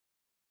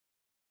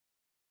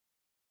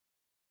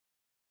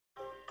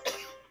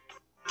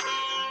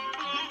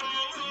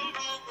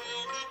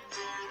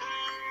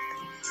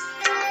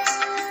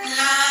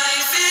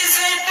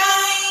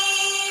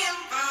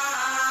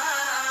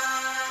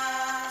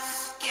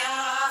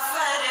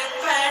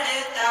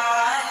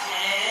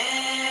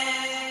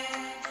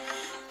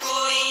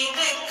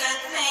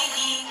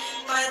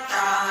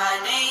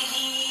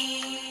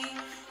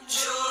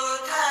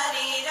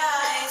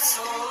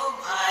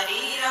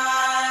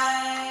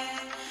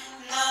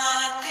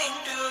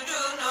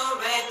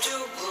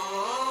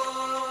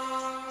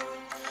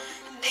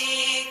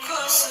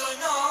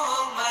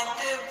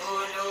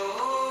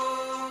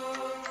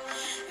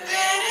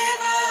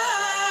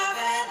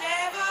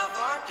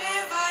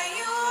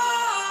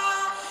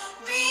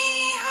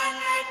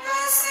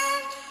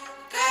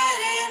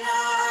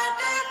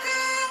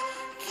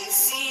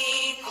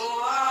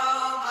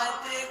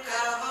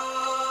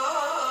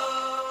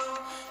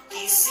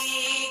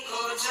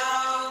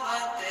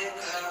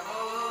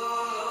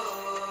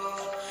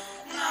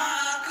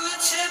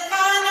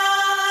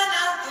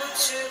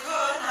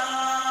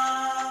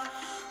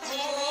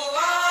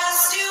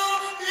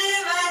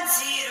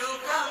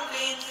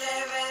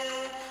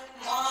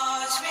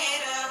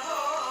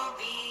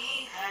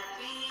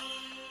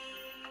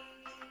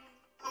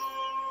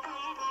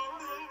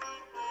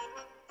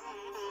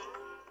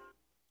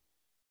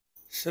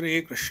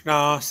Sri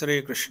Krishna,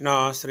 Sri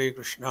Krishna, Sri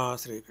Krishna,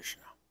 Sri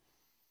Krishna.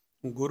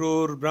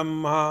 Gurur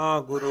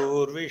Brahma,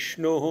 Gurur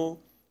Vishnu,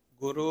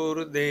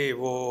 Gurur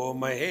Devo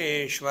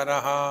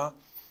Maheshwaraha,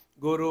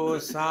 Guru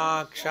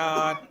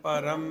Sakshat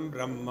Param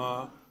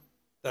Brahma,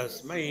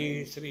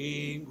 Tasmai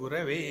Sri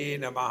Gurave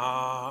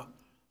Namaha,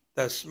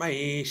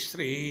 Tasmai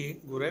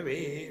Sri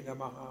Gurave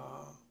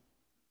Namaha.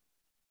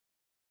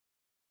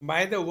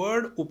 By the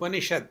word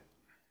Upanishad,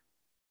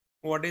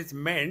 what is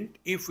meant,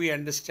 if we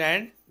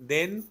understand,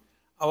 then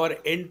our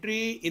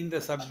entry in the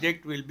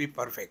subject will be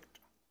perfect.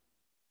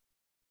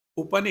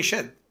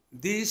 Upanishad,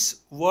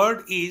 this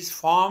word is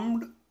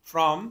formed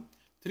from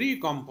three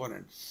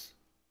components.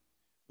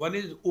 One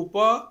is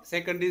Upa,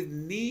 second is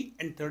Ni,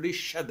 and third is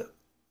Shad.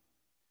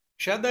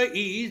 Shada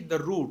is the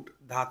root,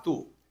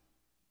 Dhatu,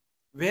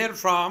 where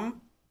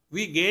from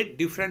we get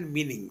different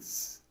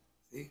meanings.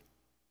 See?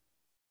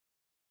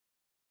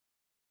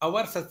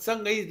 Our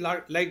satsanga is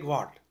like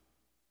what?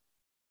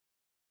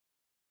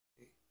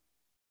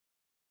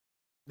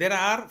 There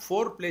are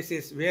four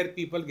places where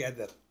people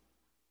gather.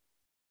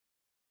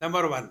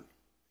 Number one,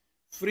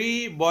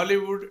 free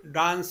Bollywood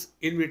dance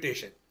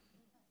invitation.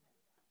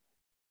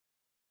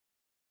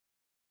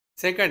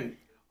 Second,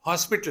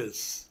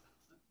 hospitals.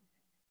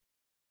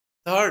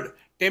 Third,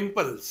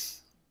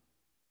 temples.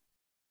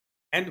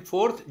 And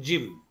fourth,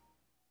 gym.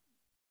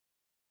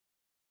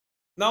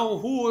 Now,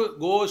 who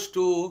goes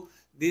to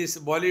this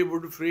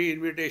Bollywood free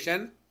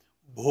invitation?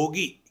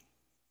 Bhogi.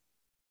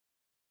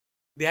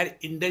 They are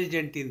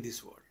indulgent in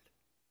this world.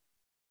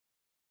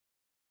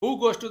 Who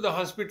goes to the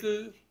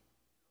hospital?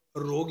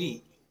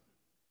 Rogi.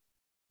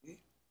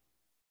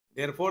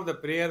 Therefore, the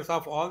prayers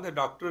of all the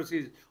doctors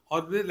is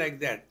always like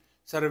that.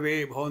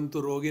 Sarve bhavantu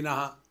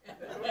roginaha.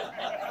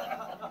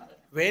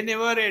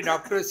 Whenever a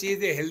doctor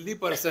sees a healthy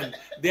person,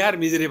 they are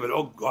miserable.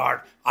 Oh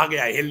God, aa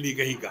gaya healthy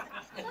kahin ka.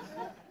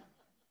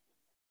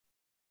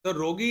 The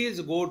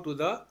rogis go to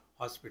the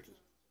hospital.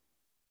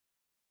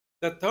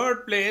 The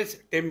third place,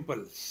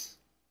 temples.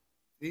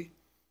 See,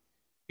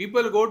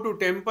 people go to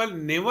temple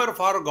never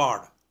for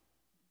God,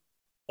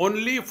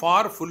 only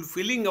for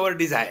fulfilling our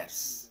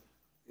desires.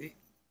 See?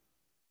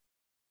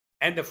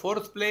 And the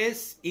fourth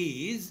place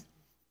is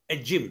a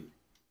gym.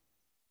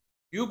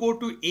 You go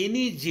to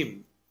any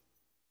gym,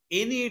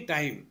 any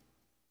time,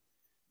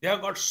 they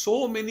have got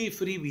so many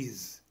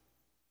freebies.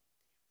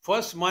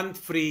 First month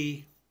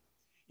free,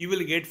 you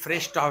will get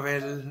fresh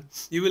towel,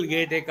 you will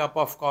get a cup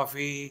of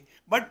coffee,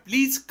 but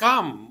please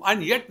come,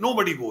 and yet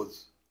nobody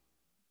goes.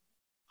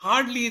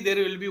 Hardly there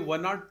will be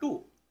one or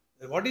two.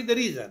 What is the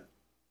reason?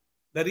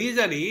 The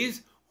reason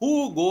is,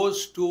 who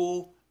goes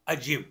to a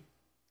gym?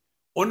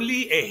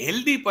 Only a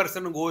healthy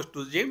person goes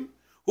to gym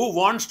who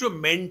wants to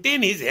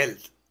maintain his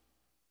health.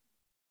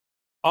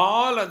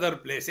 All other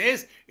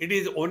places, it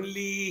is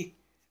only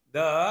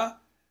the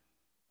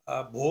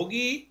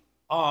bhogi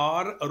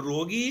or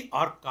rogi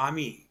or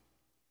kami.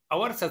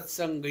 Our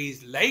satsanga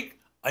is like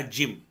a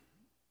gym.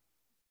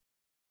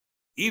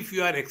 If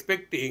you are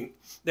expecting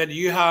that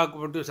you have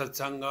come to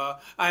satsanga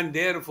and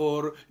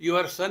therefore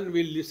your son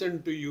will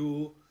listen to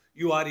you,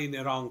 you are in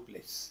a wrong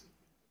place.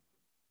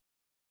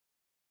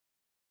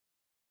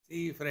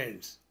 See,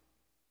 friends,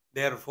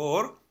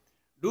 therefore,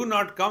 do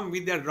not come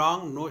with a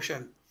wrong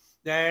notion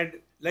that,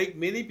 like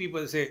many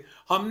people say,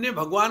 हमने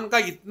भगवान का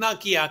इतना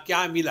किया,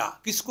 क्या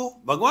मिला?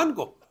 किसको? भगवान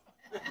को?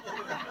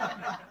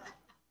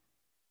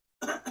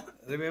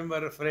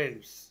 Remember,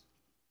 friends,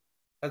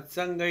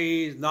 satsanga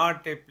is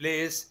not a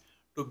place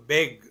to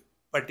beg,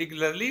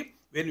 particularly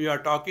when we are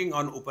talking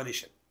on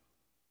Upanishad.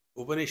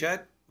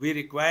 Upanishad, we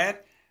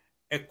require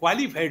a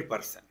qualified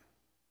person.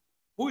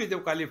 Who is a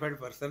qualified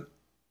person?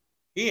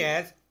 He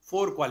has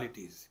four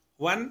qualities.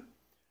 One,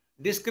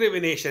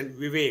 discrimination,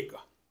 viveka.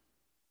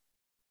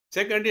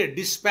 Second is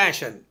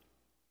dispassion.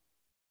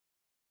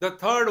 The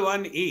third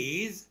one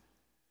is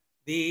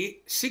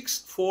the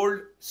sixfold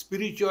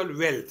spiritual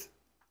wealth,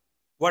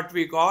 what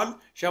we call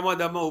Shama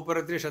Dhamma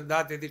Uparati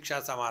Shraddha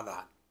Titiksha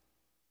Samadhan.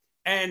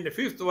 And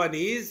fifth one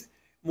is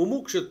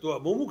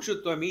mumukshutva.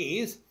 Mumukshutva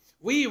means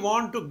we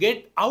want to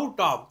get out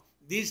of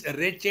these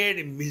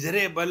wretched,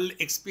 miserable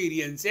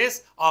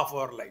experiences of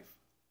our life.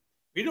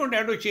 We don't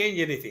have to change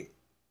anything.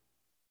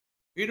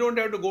 We don't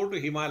have to go to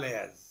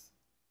Himalayas.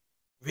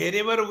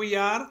 Wherever we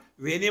are,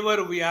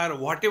 whenever we are,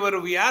 whatever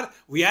we are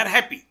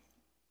happy.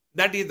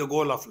 That is the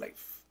goal of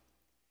life.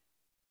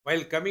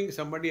 While coming,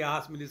 somebody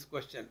asked me this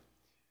question: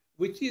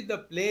 which is the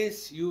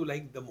place you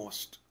like the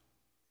most?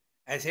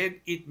 I said,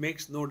 it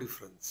makes no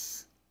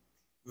difference.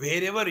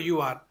 Wherever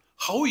you are,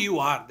 how you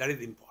are, that is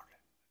important.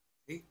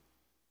 See?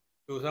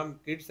 To some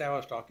kids I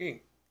was talking,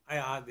 I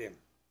asked them,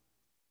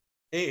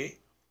 hey,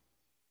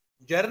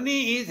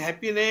 journey is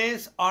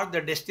happiness or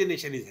the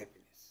destination is happiness?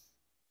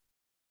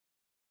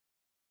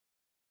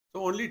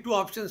 So only two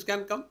options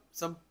can come.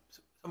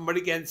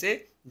 Somebody can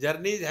say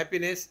journey is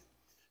happiness.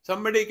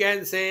 Somebody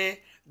can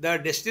say the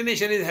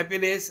destination is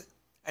happiness.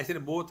 I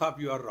said both of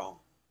you are wrong.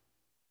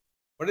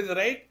 What is the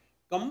right?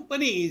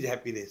 Company is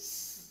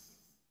happiness.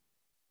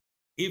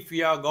 If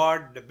you have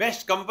got the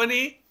best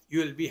company, you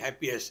will be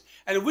happiest.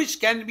 And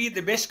which can be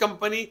the best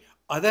company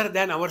other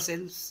than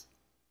ourselves?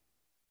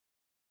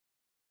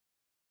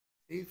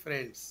 See,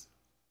 friends,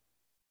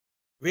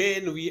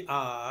 when we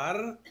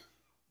are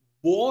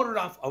bored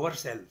of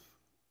ourselves,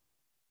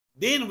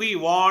 then we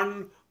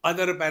want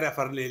other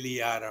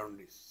paraphernalia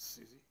around us.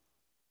 You see?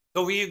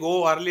 So we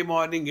go early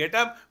morning, get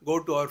up,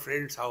 go to our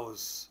friend's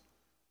house.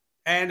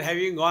 And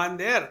having gone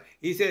there,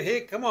 he said,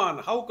 hey, come on,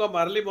 how come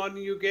early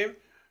morning you came?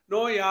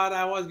 No, yaar,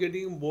 I was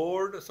getting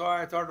bored, so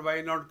I thought,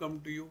 why not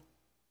come to you?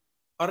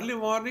 Early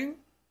morning?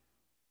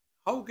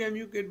 How can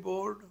you get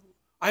bored?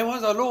 I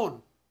was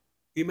alone.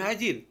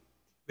 Imagine,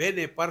 when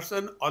a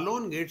person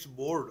alone gets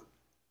bored,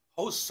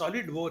 how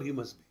solid bored he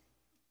must be.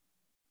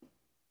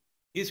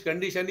 His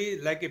condition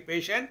is like a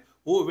patient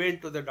who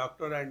went to the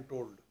doctor and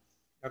told,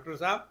 Doctor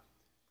Saab,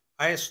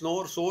 I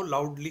snore so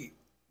loudly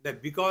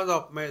that because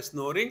of my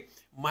snoring,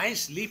 my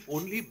sleep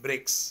only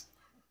breaks.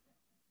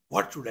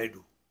 What should I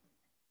do?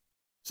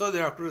 So the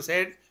doctor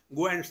said,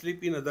 go and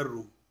sleep in another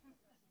room.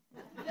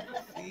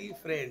 See,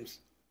 friends,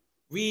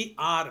 we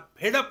are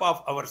fed up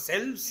of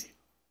ourselves,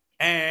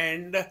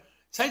 and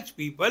such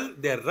people,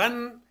 they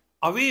run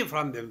away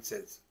from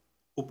themselves.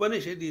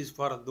 Upanishad is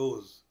for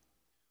those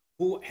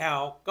who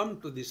have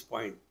come to this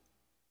point,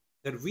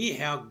 that we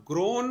have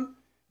grown,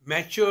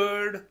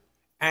 matured,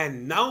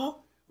 and now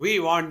we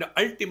want the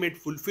ultimate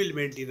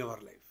fulfillment in our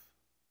life.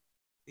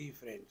 See,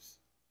 friends,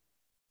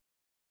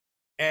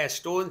 as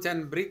stones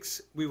and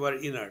bricks, we were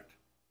inert.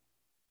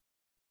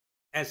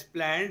 As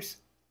plants,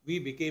 we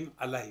became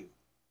alive.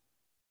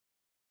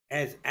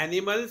 As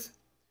animals,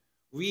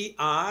 we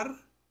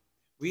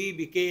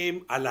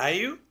became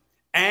alive,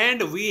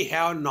 and we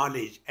have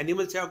knowledge.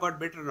 Animals have got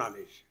better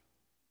knowledge.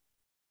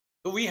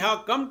 So we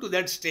have come to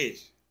that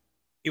stage,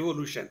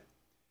 evolution.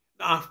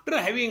 After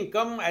having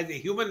come as a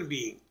human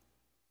being,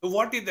 so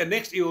what is the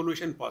next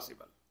evolution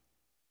possible?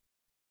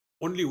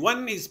 Only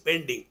one is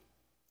pending,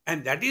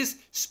 and that is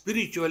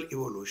spiritual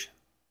evolution.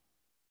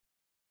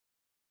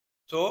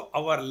 So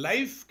our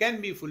life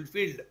can be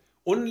fulfilled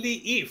only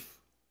if,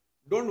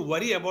 don't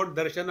worry about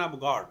darshan of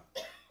God.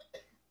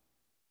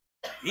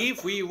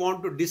 If we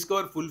want to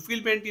discover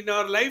fulfillment in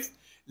our life,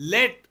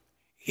 let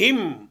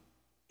Him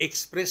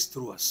express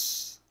through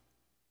us.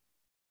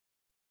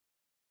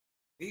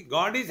 See,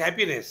 God is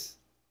happiness.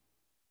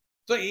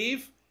 So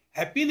if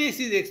happiness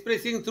is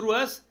expressing through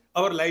us,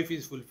 our life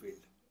is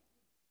fulfilled.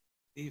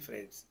 See,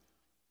 friends.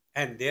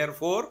 And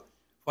therefore,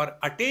 for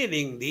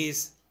attaining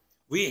this,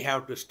 we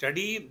have to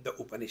study the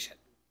Upanishad.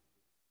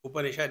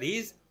 Upanishad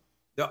is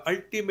the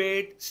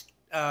ultimate,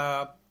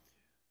 that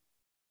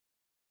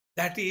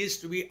is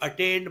to be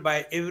attained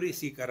by every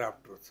seeker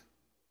of truth.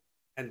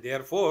 And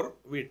therefore,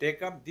 we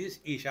take up this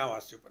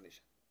Ishavasya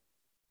Upanishad.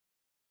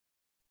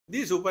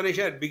 This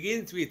Upanishad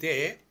begins with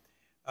a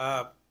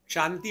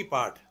Shanti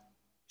Path.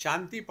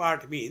 Shanti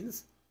Path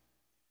means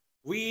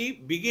we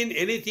begin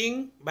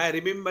anything by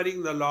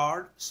remembering the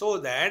Lord so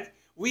that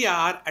we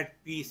are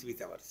at peace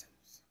with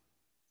ourselves.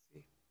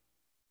 See?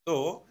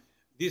 So,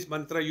 this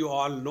mantra you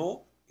all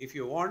know. If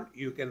you want,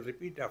 you can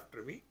repeat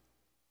after me.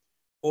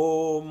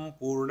 Om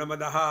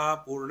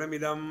Purnamadaha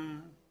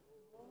Purnamidam.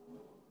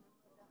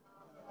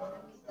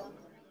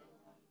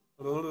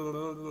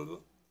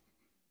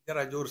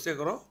 जरा जोर से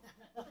करो.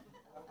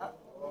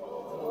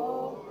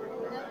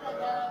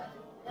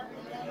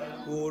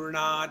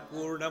 पूर्णात्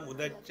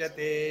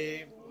पूर्णमुदच्यते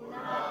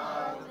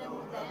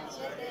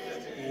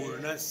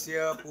पूर्णस्य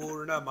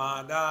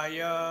पूर्णमादाय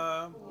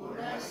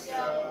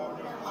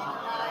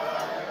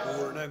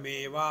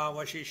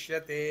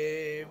पूर्णमेवावशिष्यते.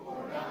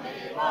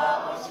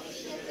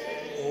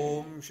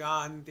 ओम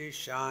शांति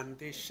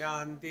शांति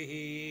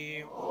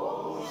शांति.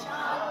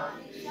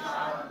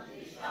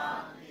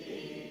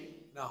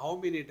 Now, how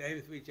many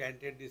times we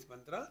chanted this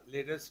mantra?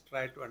 Let us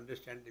try to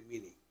understand the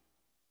meaning.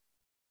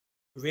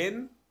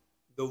 When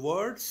the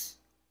words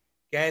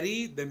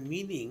carry the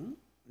meaning,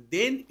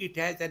 then it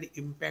has an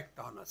impact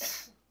on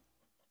us.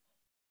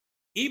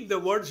 If the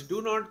words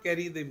do not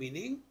carry the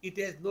meaning, it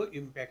has no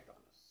impact on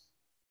us.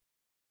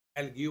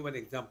 I'll give you an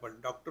example,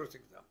 doctor's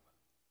example.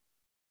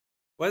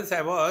 Once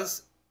I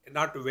was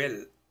not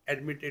well,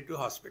 admitted to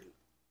hospital.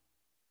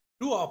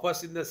 Two of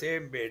us in the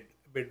same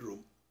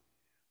bedroom.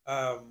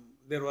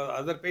 There was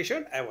other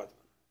patient, I was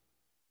one.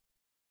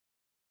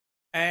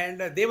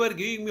 And they were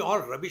giving me all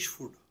rubbish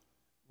food.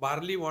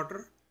 Barley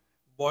water,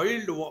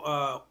 boiled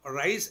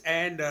rice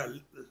and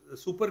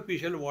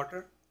superficial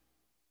water.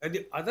 And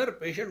the other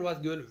patient was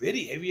given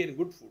very heavy and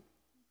good food.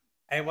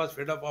 I was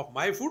fed up of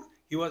my food,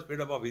 he was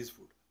fed up of his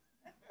food.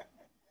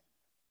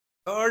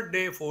 Third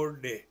day,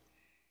 fourth day,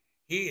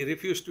 he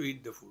refused to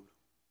eat the food.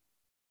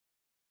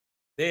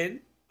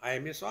 Then, I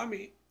am a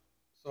Swami,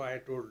 so I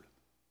told,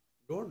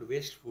 don't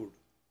waste food.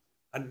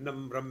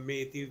 Annam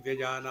brahmeti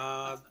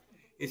vyajanat.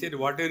 He said,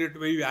 whatever it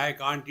may be, I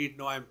can't eat,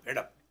 no, I am fed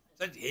up.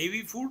 Such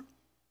heavy food.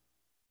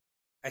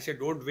 I said,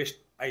 don't waste,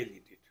 I'll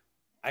eat it.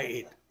 I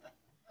ate.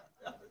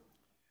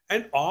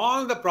 And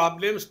all the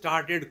problems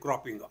started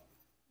cropping up.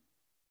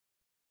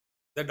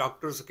 The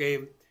doctors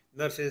came,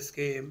 nurses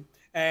came,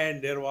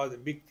 and there was a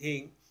big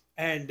thing.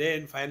 And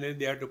then finally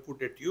they have to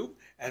put a tube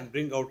and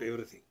bring out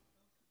everything.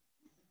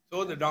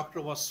 So the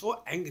doctor was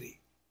so angry,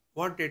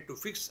 wanted to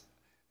fix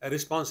a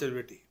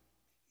responsibility.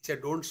 He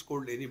said, don't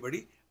scold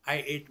anybody.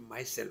 I ate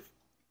myself.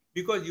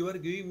 Because you are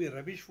giving me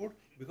rubbish food,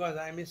 because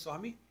I am a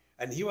Swami,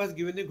 and he was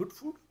given a good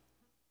food.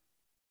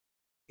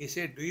 He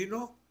said, do you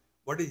know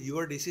what is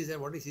your disease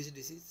and what is his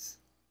disease?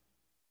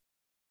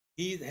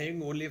 He is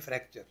having only a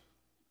fracture.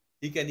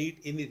 He can eat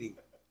anything.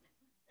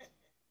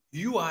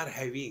 You are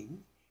having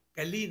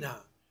Kalina.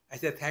 I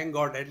said, thank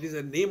God, at least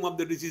the name of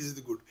the disease is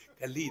good.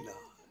 Kalina.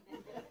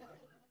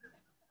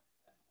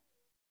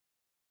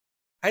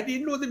 I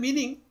didn't know the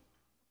meaning.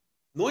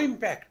 No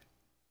impact.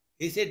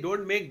 He said,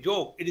 don't make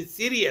joke. It is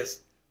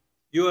serious.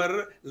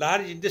 Your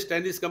large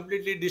intestine is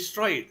completely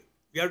destroyed.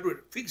 You have to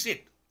fix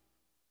it.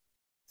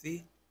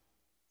 See,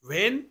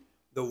 when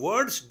the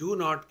words do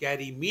not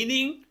carry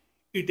meaning,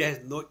 it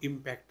has no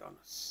impact on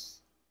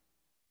us.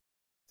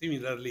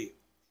 Similarly,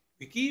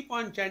 we keep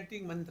on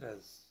chanting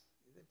mantras.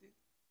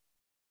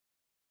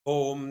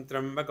 Om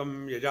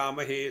Trambakam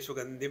Yajamahe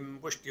Sugandhim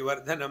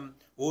Pushtivardhanam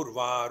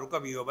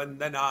Urvarukamiva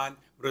Bandhanan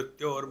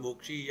Mrityor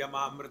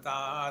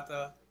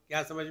Mukshiyamamritat.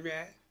 क्या समझ में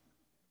आया?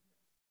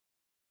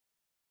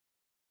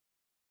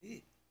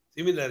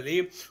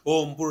 Similarly,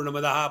 Om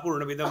Purnamadaha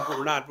Purnamidam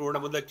Purnat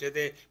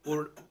Purnamudachyate.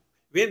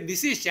 When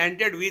this is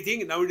chanted, we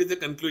think now it is the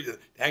conclusion.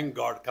 Thank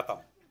God, Khatam.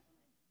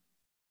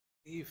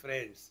 See,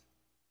 friends.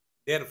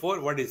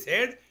 Therefore, what is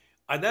said?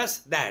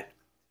 Others that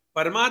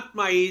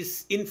Paramatma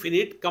is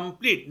infinite,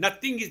 complete.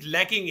 Nothing is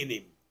lacking in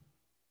him.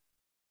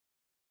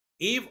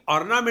 If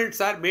ornaments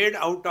are made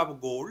out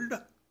of gold,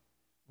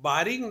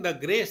 barring the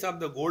grace of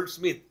the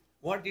goldsmith,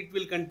 what it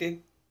will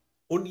contain?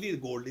 Only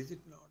gold, is it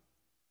not?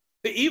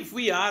 So if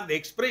we are the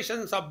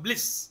expressions of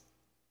bliss,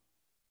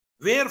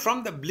 where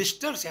from the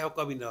blisters have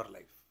come in our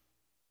life?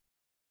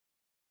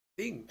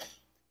 Think.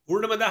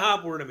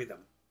 Purnamadaha Purnamidam.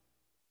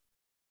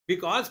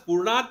 Because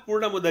Purnat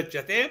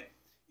Purnamudachyate,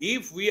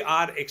 if we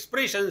are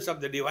expressions of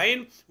the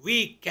divine,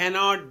 we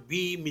cannot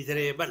be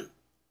miserable.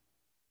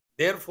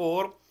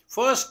 Therefore,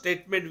 first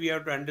statement we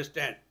have to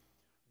understand,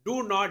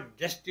 do not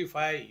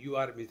justify you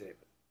are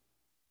miserable.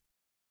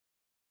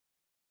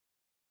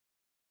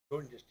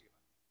 Don't justify.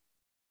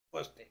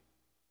 First step.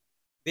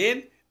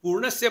 Then,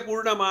 Purnasya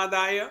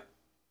Purnamadaya,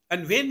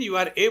 and when you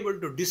are able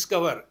to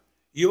discover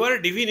your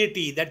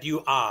divinity that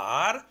you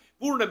are,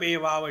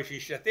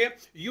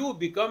 Purnamevavashishyate, you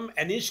become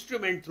an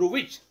instrument through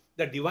which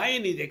the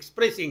divine is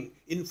expressing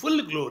in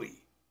full glory.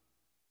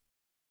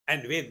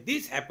 And when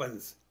this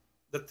happens,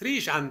 the three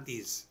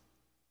Shantis.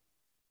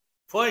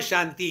 First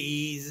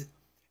Shanti is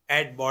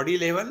at body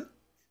level,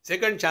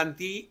 second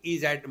Shanti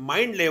is at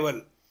mind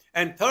level,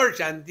 and third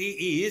Shanti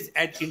is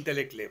at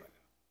intellect level.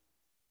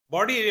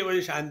 Body level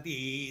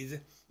Shanti is,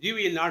 you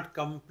will not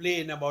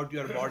complain about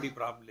your body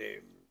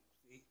problem.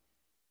 See?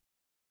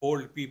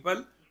 Old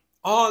people,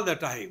 all the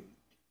time.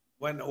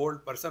 One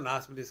old person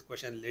asked me this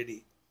question,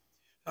 lady,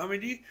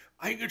 Swamiji,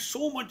 I get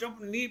so much of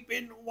knee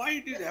pain, why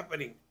it is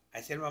happening?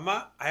 I said,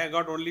 Mama, I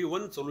got only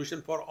one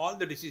solution for all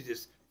the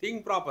diseases.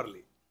 Think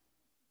properly.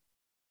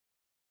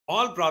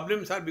 All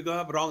problems are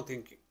because of wrong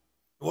thinking.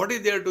 What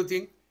is there to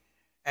think?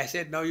 I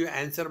said, now you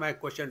answer my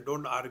question,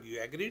 don't argue.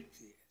 Agreed?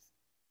 Yes.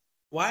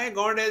 Why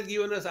God has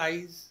given us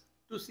eyes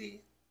to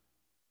see?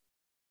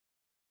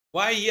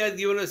 Why He has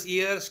given us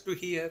ears to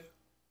hear?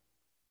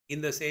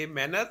 In the same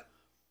manner,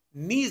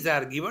 knees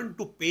are given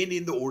to pain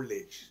in the old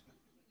age.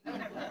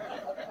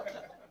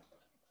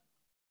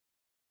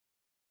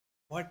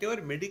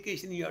 Whatever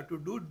medication you have to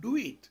do, do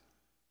it.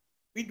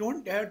 We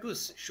don't have to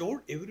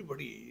shout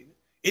everybody.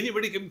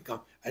 Anybody can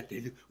come. I tell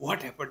you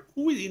what happened.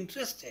 Who is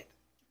interested?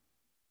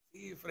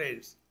 See,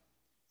 friends,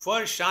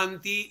 first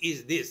Shanti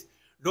is this.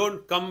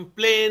 Don't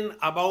complain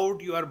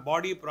about your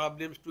body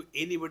problems to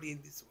anybody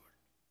in this world.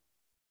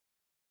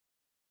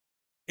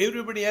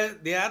 Everybody has,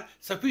 they are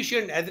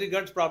sufficient as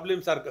regards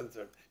problems are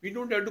concerned. We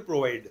don't have to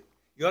provide.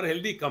 You are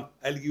healthy, come,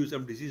 I'll give you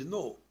some disease.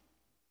 No.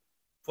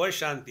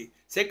 First Shanti.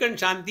 Second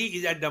Shanti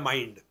is at the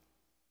mind.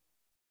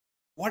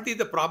 What is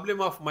the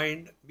problem of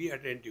mind? Be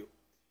attentive.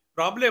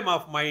 Problem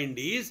of mind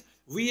is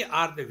we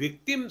are the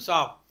victims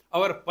of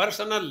our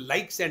personal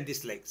likes and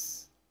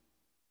dislikes.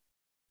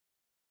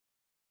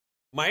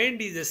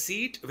 Mind is a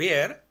seat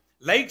where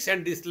likes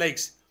and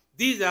dislikes,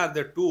 these are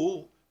the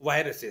two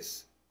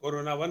viruses,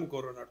 Corona 1,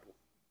 Corona 2.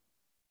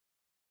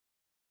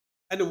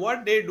 And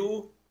what they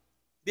do,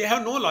 they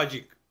have no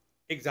logic.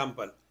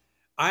 Example,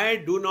 I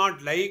do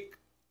not like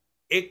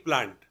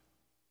eggplant.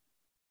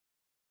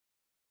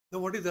 Now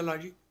what is the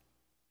logic?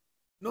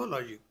 No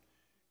logic.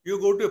 You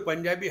go to a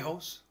Punjabi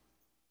house.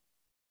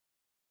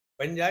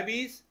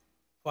 Punjabis,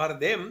 for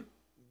them,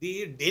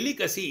 the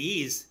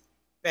delicacy is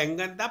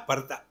penganda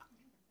parta.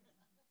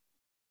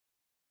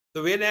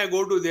 So when I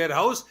go to their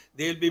house,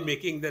 they will be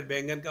making their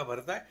bengan ka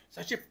bharta.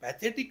 Such a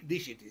pathetic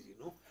dish it is, you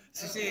know.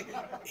 Such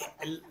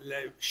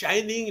a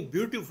shining,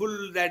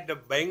 beautiful that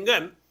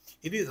bengan,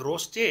 it is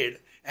roasted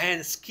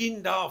and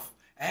skinned off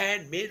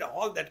and made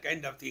all that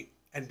kind of thing.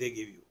 And they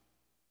give you.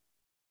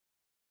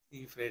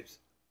 See, friends.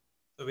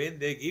 So when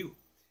they give,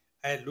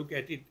 I look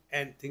at it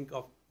and think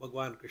of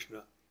Bhagwan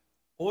Krishna.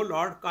 Oh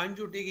Lord, can't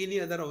you take any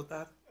other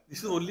avatar?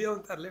 This is only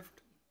avatar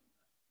left.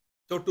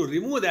 So to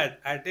remove that,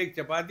 I take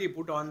chapati,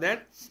 put on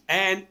that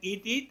and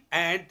eat it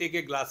and take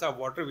a glass of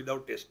water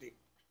without tasting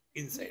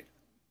inside.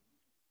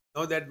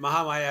 Now that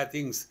Mahamaya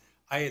thinks,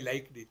 I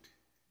liked it.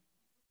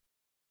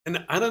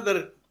 And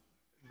another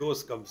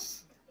dose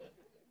comes.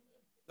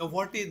 Now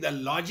what is the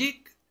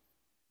logic?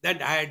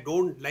 That I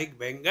don't like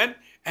Bengal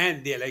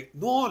and they like,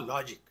 no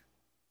logic.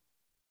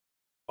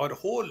 Our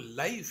whole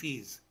life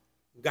is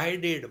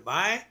guided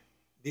by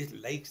these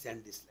likes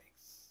and dislikes.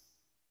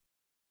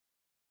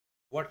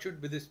 What should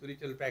be the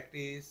spiritual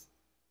practice?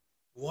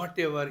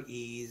 Whatever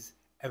is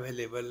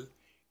available,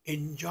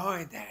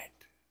 enjoy that.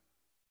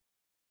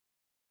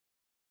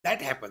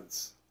 That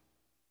happens.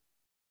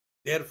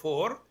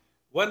 Therefore,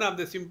 one of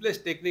the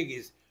simplest technique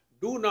is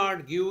do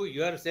not give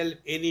yourself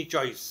any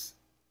choice.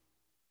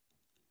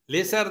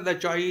 Lesser the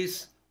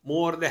choice,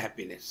 more the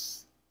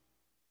happiness.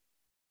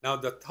 Now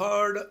the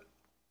third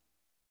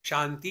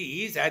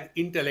Shanti is at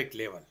intellect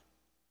level.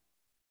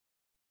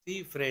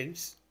 See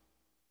friends,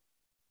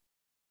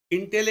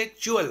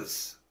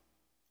 intellectuals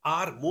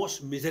are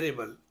most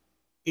miserable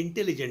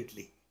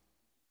intelligently.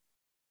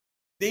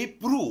 They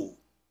prove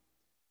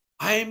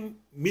I am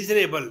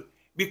miserable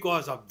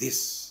because of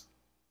this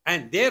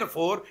and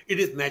therefore it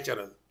is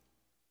natural.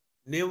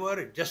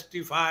 Never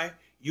justify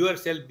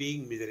yourself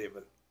being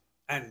miserable.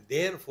 And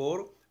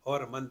therefore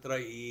our mantra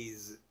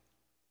is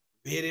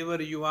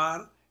wherever you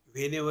are,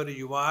 whenever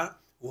you are,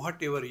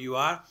 whatever you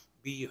are,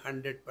 be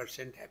 100%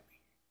 happy.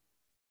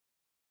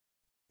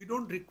 You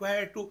don't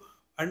require to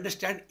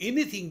understand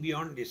anything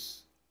beyond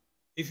this.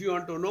 If you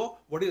want to know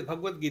what is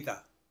Bhagavad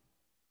Gita,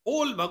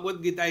 whole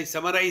Bhagavad Gita is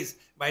summarized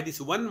by this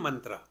one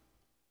mantra.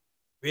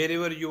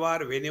 Wherever you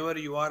are, whenever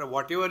you are,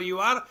 whatever you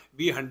are,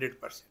 be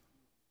 100%.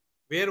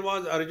 Where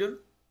was Arjun?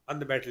 On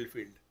the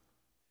battlefield.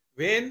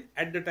 When?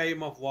 At the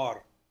time of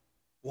war.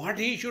 What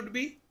he should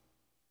be?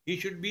 He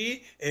should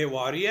be a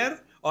warrior,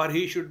 or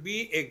he should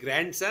be a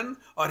grandson,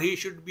 or he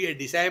should be a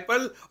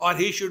disciple, or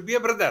he should be a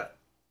brother.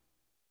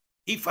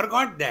 He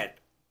forgot that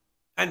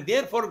and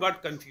therefore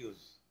got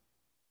confused.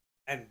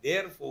 And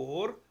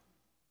therefore,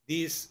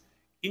 this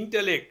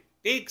intellect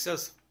takes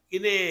us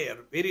in a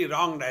very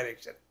wrong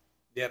direction.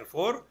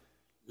 Therefore,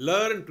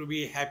 learn to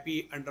be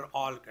happy under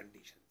all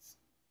conditions.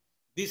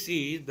 This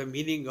is the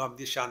meaning of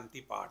the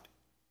Shanti part.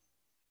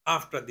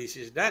 After this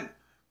is done,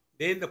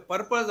 then the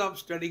purpose of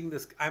studying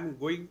this, I am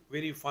going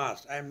very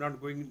fast, I am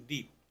not going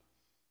deep.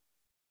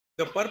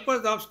 The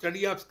purpose of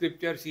study of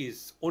scriptures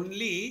is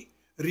only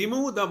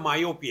remove the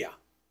myopia.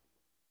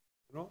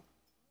 You know,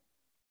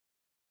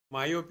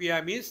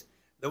 myopia means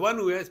the one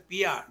who has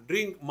pia,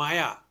 drink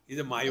maya, is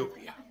a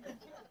myopia.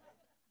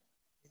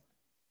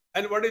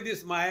 And what is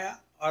this maya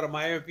or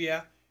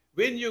myopia?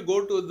 When you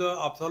go to the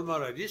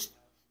ophthalmologist,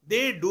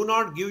 they do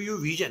not give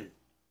you vision.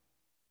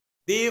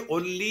 They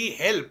only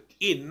help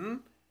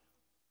in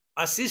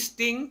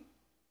assisting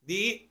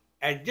the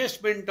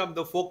adjustment of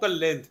the focal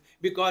length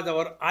because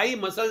our eye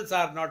muscles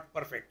are not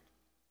perfect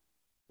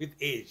with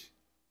age.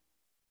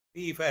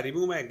 See, if I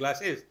remove my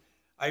glasses,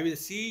 I will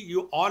see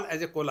you all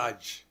as a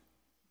collage.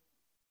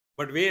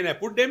 But when I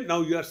put them,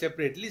 now you are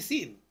separately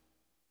seen.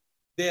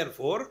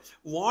 Therefore,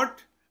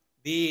 what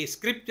the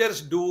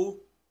scriptures do,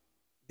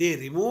 they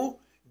remove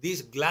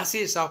these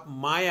glasses of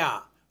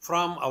Maya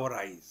from our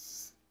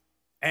eyes.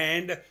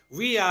 And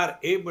we are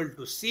able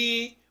to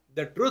see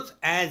the truth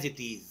as it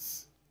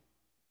is.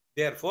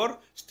 Therefore,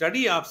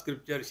 study of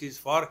scriptures is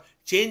for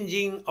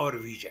changing our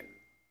vision.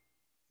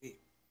 See,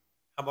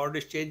 about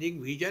this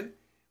changing vision,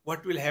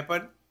 what will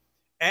happen?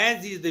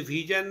 As is the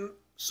vision,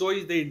 so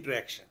is the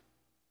interaction.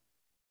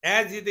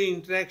 As is the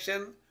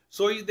interaction,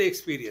 so is the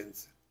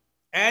experience.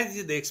 As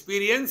is the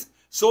experience,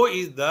 so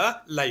is the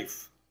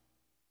life.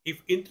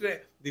 If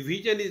the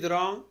vision is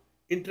wrong,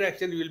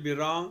 interaction will be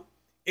wrong,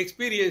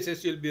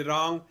 experiences will be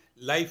wrong,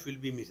 life will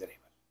be miserable.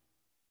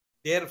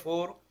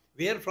 Therefore,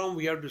 where from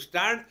we have to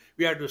start?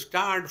 We have to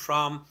start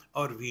from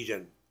our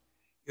vision.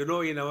 You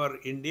know, in our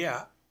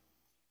India,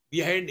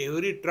 behind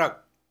every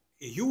truck,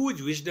 a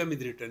huge wisdom is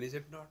written, is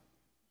it not?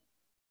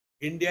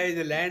 India is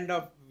a land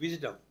of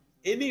wisdom.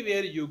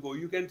 Anywhere you go,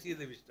 you can see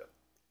the wisdom.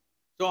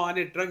 So on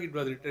a truck, it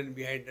was written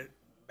behind the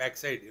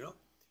backside, you know,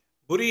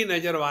 Buri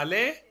Najar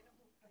Wale.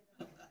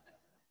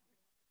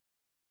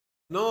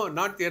 No,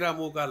 not Tera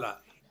Muh Kala.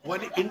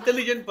 One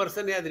intelligent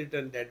person has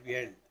written that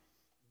behind.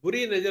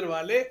 बुरी नजर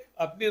वाले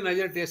अपनी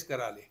नजर test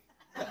करा ले.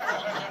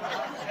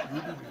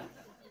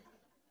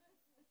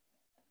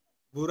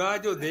 बुरा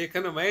जो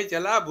देखन मैं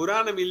चला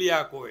बुरा न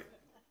मिलिया कोई.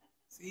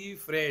 See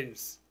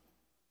friends,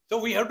 so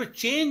we have to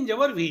change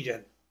our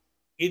vision.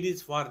 It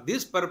is for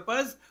this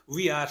purpose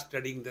we are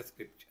studying the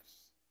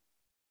scriptures,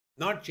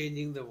 not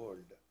changing the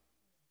world.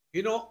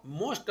 You know,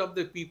 most of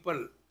the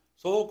people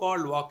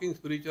so-called walking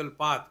spiritual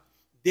path,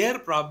 their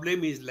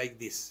problem is like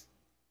this.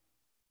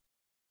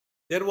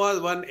 There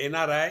was one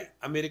NRI,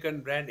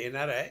 American brand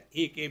NRI,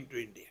 he came to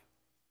India.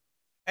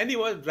 And he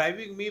was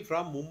driving me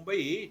from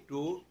Mumbai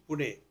to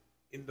Pune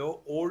in the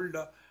old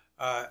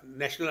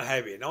national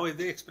highway. Now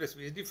the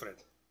expressway is different.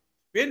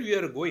 When we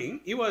are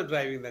going, he was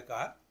driving the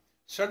car.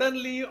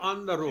 Suddenly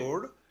on the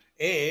road,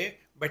 a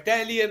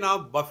battalion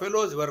of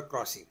buffaloes were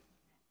crossing.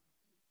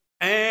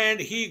 And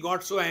he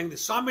got so angry.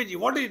 Swamiji,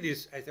 what is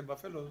this? I said,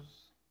 buffaloes.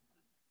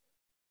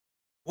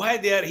 Why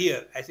they are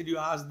here? I said, you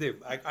ask them.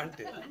 I can't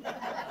tell.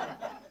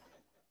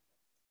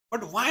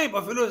 But why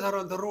buffaloes are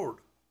on the road?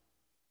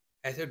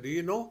 I said, do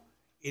you know,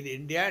 in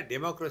India,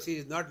 democracy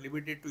is not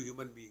limited to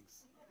human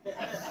beings.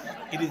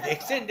 It is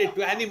extended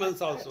to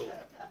animals also.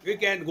 You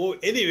can go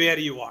anywhere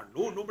you want.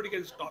 No, nobody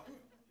can stop you.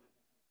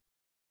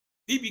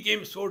 He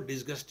became so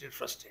disgusted,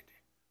 frustrated.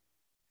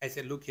 I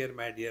said, look here,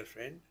 my dear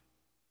friend.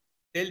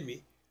 Tell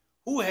me,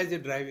 who has a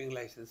driving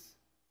license?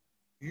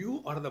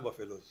 You or the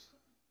buffaloes?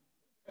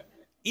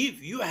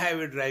 If you have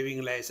a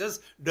driving license,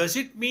 does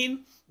it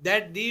mean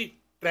that the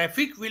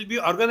traffic will be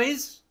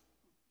organized?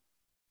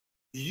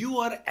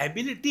 Your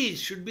abilities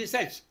should be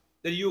such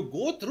that you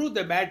go through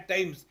the bad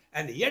times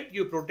and yet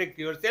you protect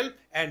yourself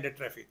and the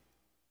traffic.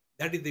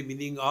 That is the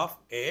meaning of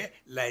a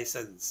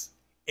license.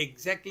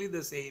 Exactly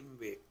the same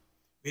way.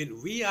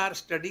 When we are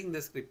studying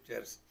the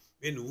scriptures,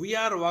 when we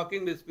are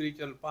walking the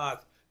spiritual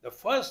path, the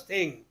first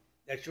thing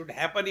that should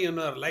happen in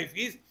our life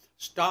is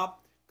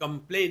stop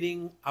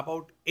complaining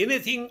about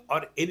anything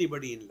or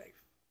anybody in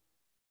life.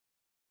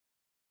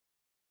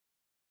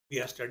 We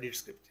have studied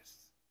scriptures.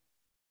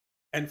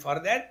 And for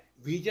that,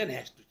 vision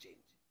has to change.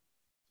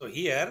 So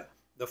here,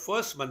 the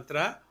first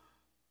mantra,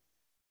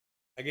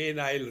 again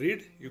I'll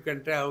read, you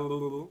can try,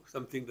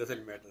 something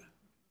doesn't matter.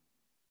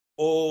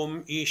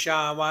 Om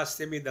Isha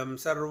Vasyamidam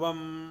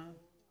Sarvam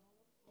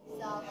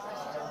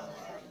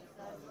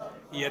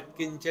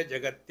Yatkincha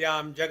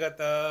Jagatyam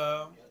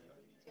Jagata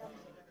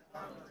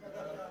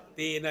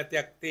Tena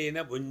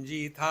Tyaktena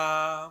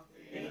Bhunjitha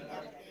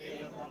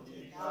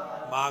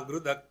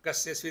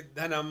Magrudakkasya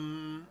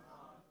Sviddhanam.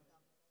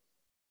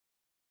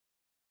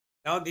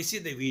 Now this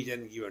is the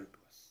vision given to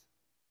us.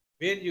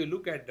 When you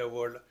look at the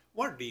world,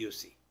 what do you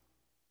see?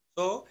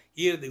 So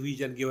here the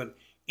vision given.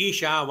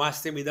 Isha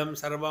Vastyamidam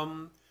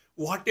Sarvam.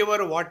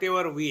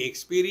 Whatever we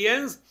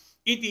experience,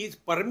 it is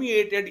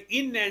permeated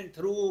in and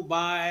through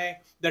by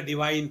the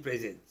divine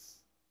presence.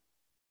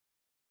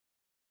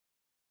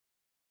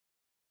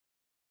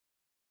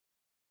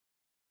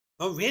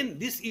 Now when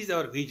this is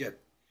our vision,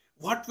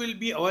 what will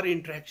be our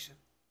interaction?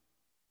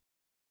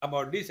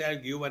 About this I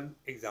will give one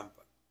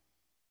example.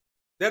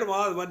 There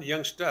was one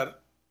youngster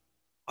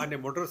on a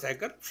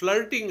motorcycle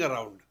flirting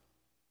around.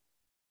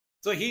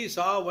 So he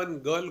saw one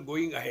girl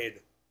going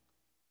ahead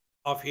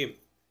of him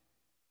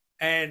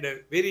and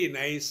very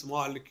nice,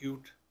 small,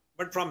 cute,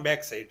 but from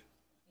backside.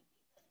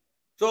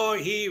 So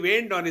he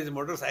went on his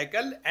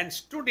motorcycle and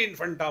stood in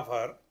front of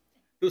her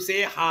to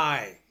say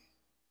hi.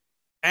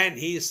 And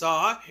he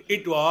saw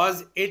it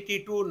was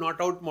 82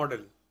 not out model.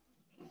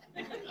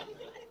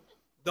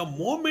 The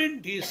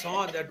moment he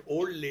saw that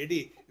old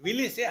lady, will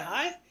he say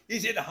hi? He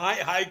said, hi,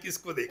 hi,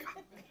 kisko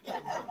dekha?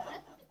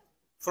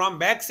 From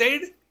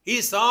backside, he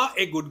saw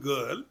a good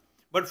girl,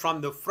 but from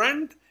the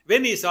front,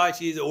 when he saw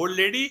she is an old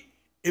lady,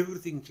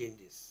 everything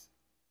changes.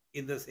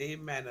 In the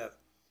same manner,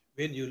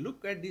 when you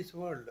look at this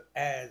world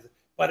as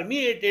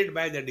permeated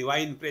by the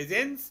divine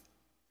presence,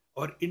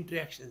 our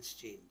interactions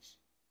change.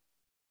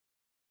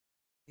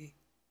 See?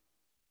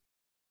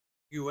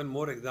 Give one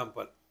more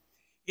example.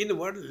 In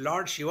one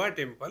Lord Shiva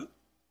temple,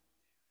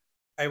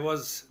 I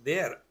was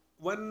there.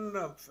 One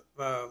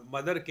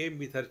mother came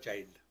with her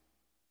child.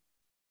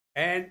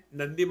 And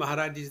Nandi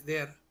Maharaj is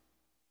there.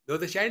 Though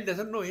the child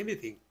doesn't know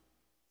anything.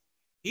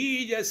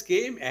 He just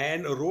came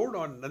and rode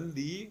on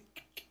Nandi.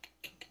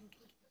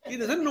 He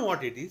doesn't know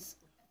what it is.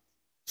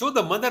 So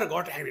the mother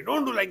got angry.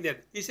 Don't do like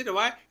that. He said,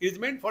 why? It is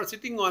meant for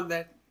sitting on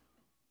that.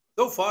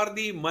 So for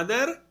the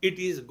mother, it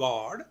is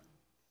God.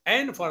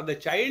 And for the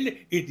child,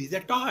 it is a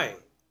toy.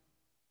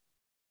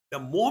 The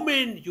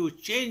moment you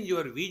change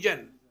your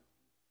vision,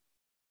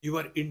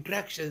 your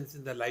interactions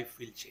in the life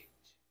will change.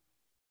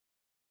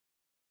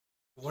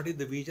 What is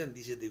the vision?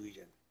 This is the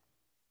vision.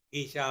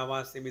 Isha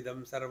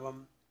Vasimidam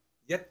Sarvam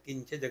Yat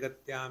Kincha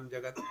Jagatyam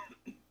Jagat.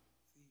 See,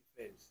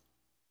 friends.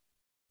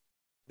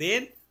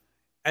 Then,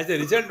 as a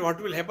result,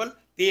 what will happen?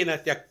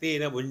 Tena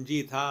Tyaktena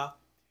Bhunjitha.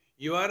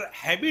 Your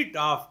habit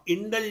of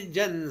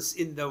indulgence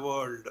in the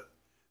world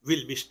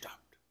will be stopped.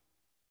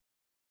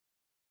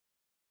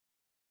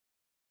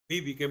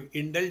 We become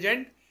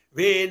indulgent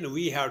when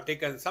we have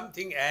taken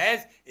something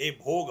as a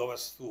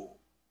bhogavastu.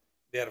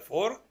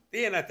 Therefore,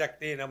 tena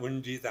tyaktena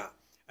bhunjita.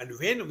 And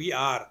when we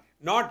are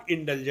not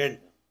indulgent,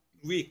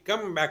 we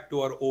come back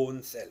to our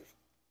own self.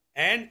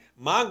 And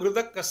ma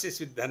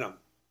grudakkasya siddhanam.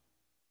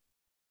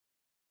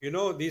 You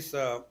know, this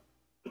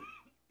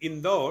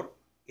Indore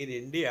in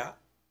India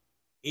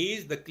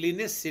is the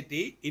cleanest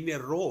city in a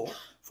row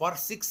for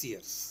 6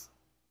 years.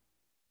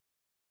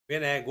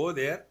 When I go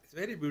there, it's a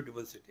very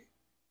beautiful city.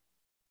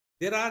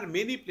 There are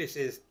many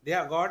places, they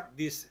have got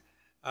these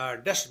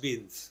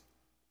dustbins.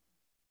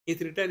 It's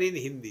written in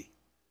Hindi.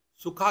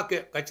 Sukha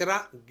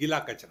kachra,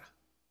 gila kachra.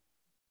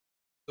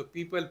 So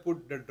people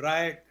put the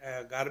dry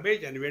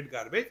garbage and wet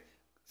garbage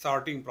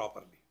sorting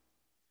properly.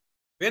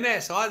 When I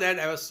saw that,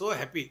 I was so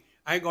happy.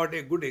 I got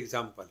a good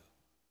example.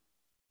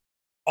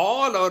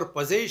 All our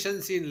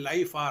possessions in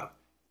life are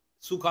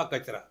sukha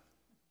kachra.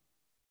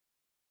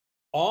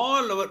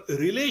 All our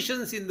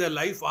relations in the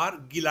life are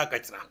gila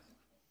kachra.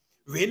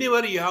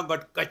 Whenever you have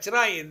got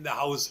kachra in the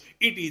house,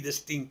 it is the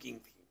stinking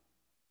thing.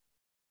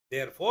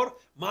 Therefore,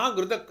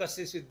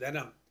 Mahagrudakkasya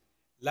Dhanam.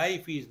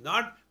 Life is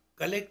not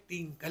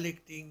collecting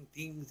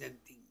things and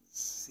things.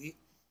 See,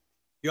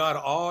 you are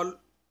all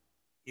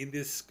in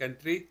this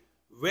country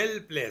well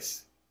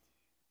placed.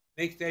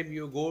 Next time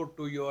you go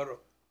to your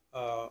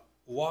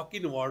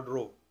walk-in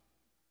wardrobe,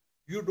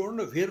 you don't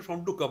know where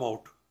from to come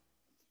out.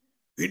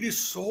 It is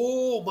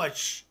so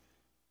much.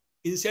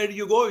 Inside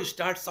you go, you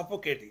start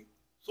suffocating.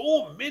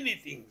 So many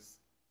things.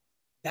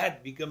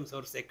 That becomes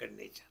our second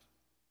nature.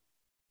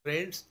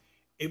 Friends,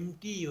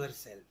 empty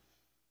yourself.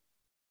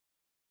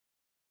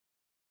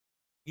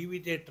 Give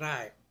it a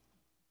try.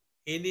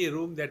 Any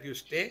room that you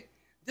stay,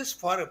 just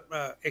for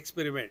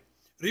experiment,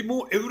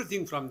 remove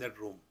everything from that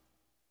room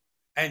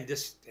and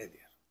just stay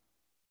there.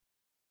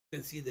 You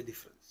can see the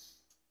difference.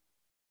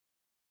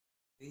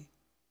 See?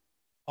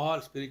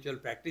 All spiritual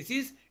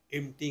practices,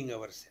 emptying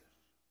ourselves.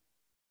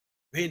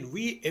 When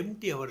we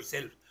empty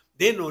ourselves,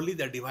 then only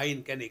the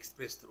divine can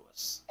express through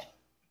us.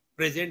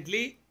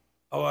 Presently,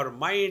 our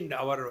mind,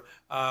 our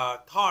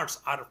thoughts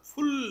are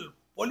full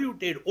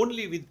polluted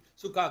only with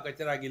sukha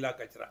kachra, gila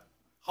kachra.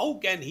 How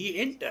can he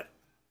enter?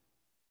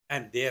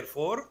 And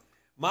therefore,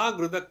 ma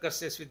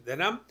grudakkasya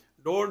svidhanam,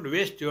 don't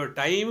waste your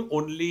time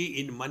only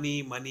in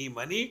money, money,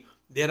 money.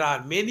 There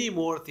are many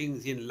more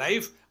things in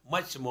life,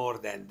 much more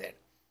than that.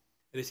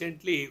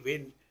 Recently,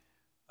 when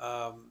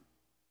Lata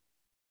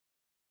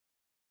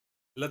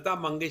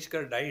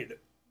Mangeshkar died,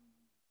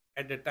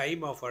 at the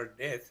time of her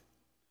death,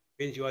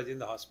 when she was in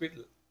the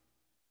hospital,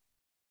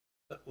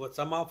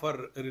 some of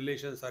her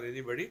relations or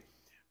anybody,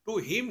 to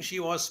him she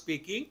was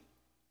speaking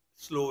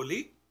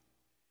slowly,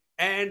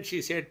 and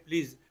she said,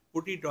 please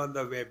put it on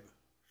the web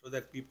so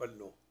that people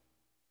know.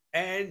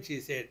 And she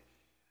said,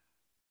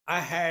 I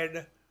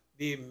had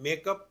the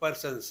makeup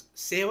persons,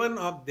 7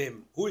 of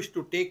them, who used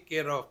to take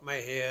care of my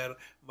hair,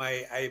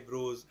 my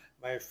eyebrows,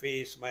 my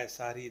face, my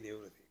sari and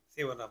everything.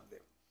 7 of them.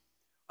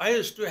 I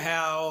used to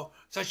have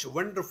such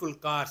wonderful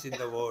cars in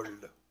the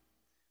world.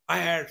 I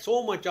had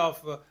so much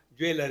of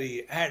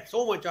jewelry. I had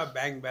so much of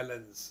bank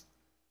balance.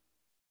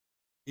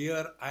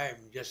 Here I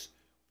am just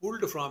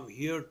pulled from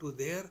here to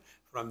there,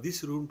 from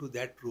this room to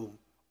that room.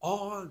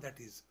 All that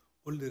is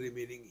only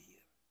remaining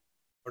here.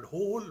 But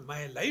whole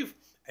my life,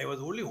 I was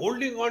only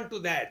holding on to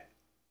that.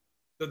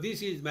 So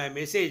this is my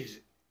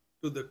message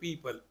to the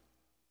people.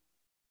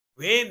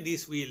 When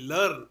this we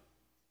learn,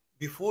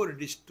 before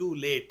it is too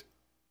late,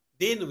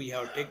 then we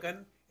have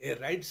taken a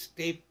right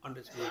step on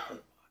the spiritual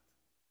path.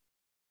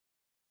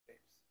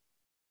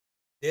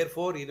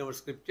 Therefore, in our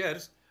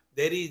scriptures,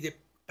 there is a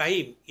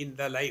time in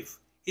the life.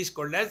 It's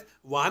called as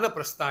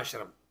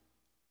Vanaprasthashram.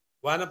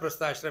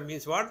 Vanaprasthashram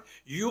means what?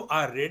 You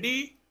are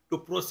ready to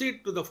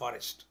proceed to the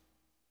forest.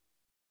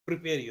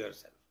 Prepare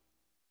yourself.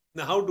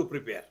 Now, how to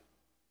prepare?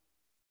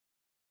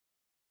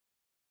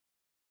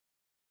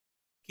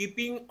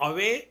 Keeping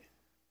away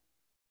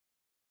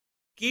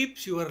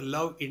keeps your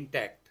love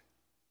intact.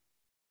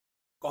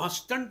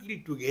 Constantly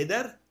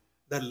together,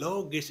 the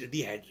love gets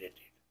dehydrated.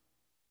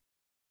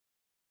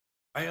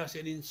 I have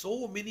seen in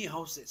so many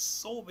houses,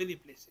 so many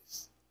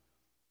places.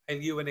 I'll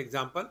give an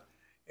example,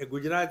 a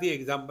Gujarati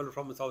example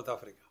from South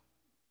Africa.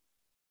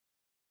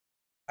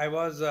 I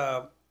was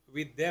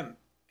with them,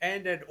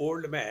 and an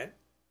old man,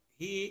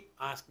 he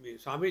asked me,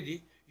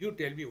 Swamiji, you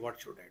tell me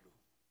what should I do?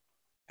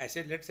 I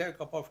said, let's have a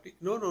cup of tea.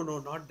 No,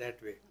 not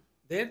that way.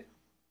 Then,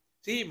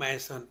 see my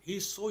son,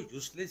 he's so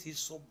useless, he's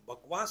so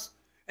bakwas,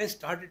 and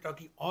started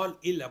talking all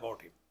ill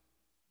about him.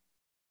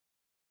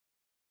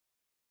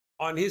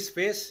 On his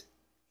face,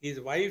 his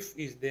wife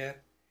is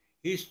there,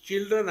 his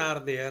children are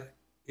there,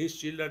 his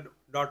children,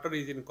 daughter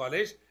is in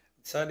college,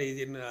 son is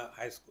in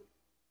high school.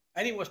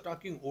 And he was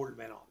talking old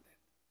man on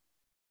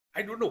that.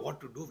 I don't know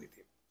what to do with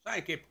him. So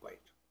I kept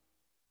quiet.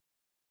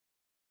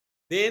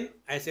 Then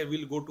I said,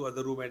 we'll go to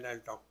other room and I'll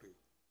talk to you.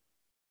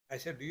 I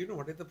said, do you know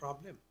what is the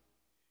problem?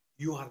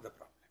 You are the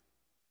problem.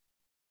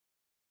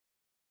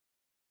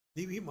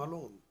 Leave him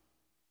alone.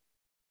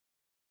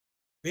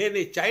 When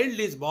a child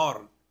is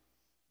born,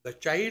 the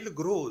child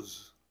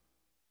grows.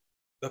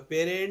 The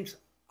parents,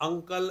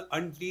 uncle,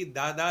 auntie,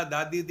 dada,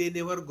 dadi, they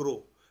never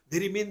grow. They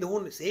remain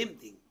the same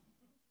thing.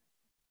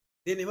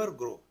 They never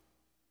grow.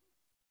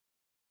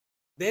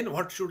 Then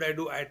what should I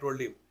do? I told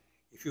him,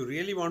 if you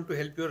really want to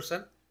help your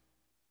son,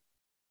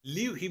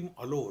 leave him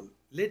alone.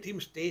 Let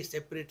him stay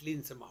separately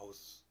in some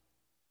house.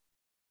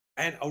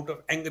 And out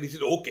of anger, he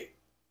said, okay.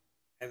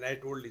 And I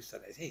told his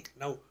son, I said, hey,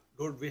 now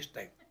don't waste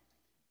time.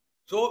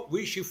 So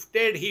we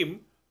shifted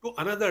him to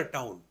another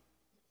town.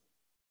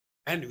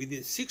 And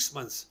within 6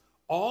 months,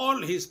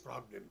 all his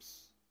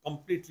problems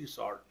completely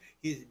solved.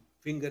 His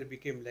finger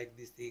became like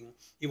this thing.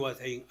 He was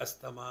having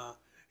asthma.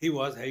 He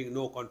was having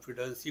no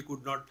confidence. He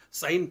could not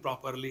sign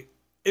properly.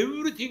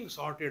 Everything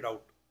sorted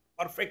out.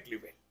 perfectly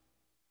well.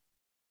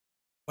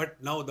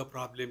 But now the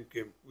problem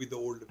came with the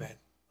old man.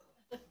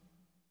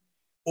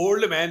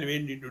 Old man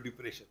went into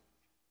depression.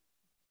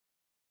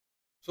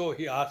 So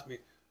he asked me,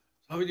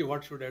 Swamiji,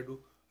 what should I do?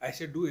 I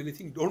said, do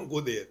anything, don't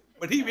go there.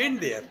 But he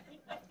went there.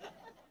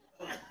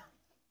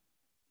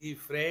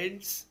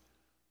 Friends,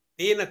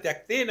 tena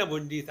tyaktena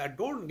bundita,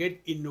 don't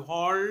get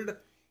involved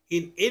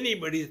in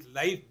anybody's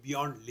life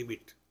beyond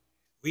limit.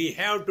 We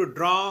have to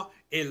draw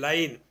a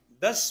line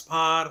thus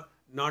far,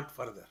 not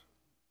further.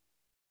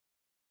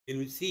 Then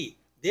we see,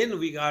 then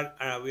we are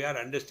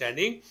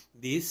understanding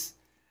this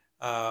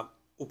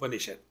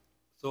Upanishad.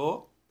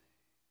 So,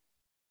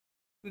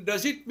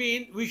 does it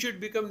mean we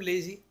should become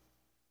lazy?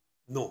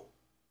 No.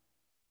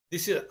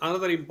 This is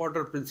another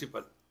important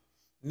principle.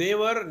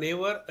 Never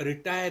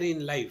retire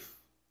in life.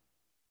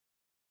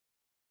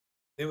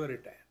 Never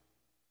retire.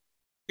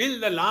 Till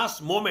the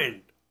last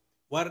moment,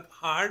 work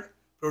hard,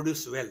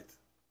 produce wealth.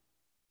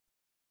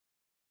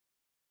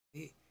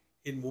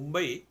 In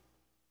Mumbai,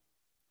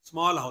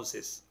 small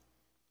houses.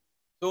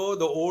 So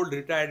the old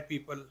retired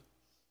people,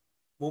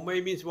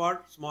 Mumbai means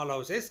what? Small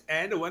houses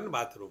and one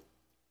bathroom.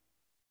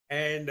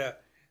 And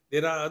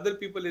there are other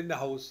people in the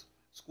house,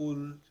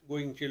 school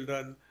going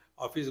children,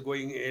 office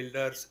going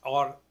elders,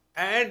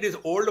 and this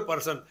old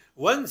person,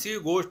 once he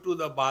goes to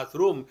the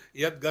bathroom,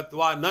 yad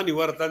gatva na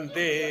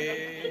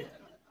nivartante.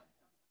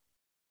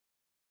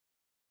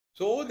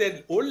 So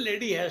the old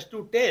lady has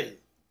to tell,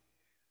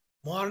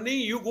 morning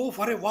you go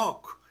for a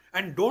walk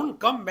and don't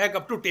come back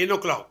up to 10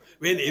 o'clock.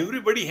 When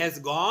everybody has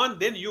gone,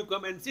 then you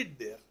come and sit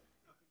there.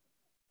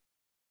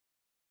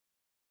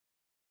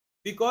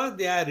 Because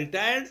they are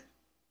retired,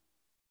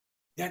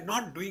 they are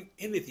not doing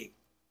anything.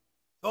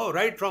 So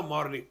right from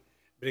morning,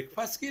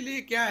 breakfast के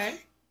लिए क्या है?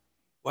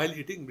 While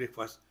eating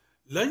breakfast,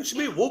 lunch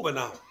में वो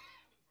बनाओ.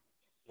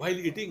 While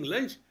eating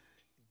lunch,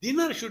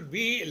 dinner should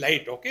be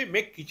light, okay?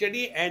 Make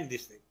khichdi and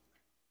this thing.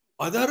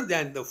 Other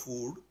than the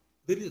food,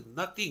 there is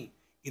nothing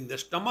in the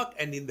stomach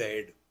and in the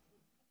head.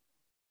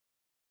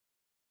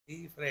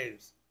 See,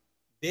 friends,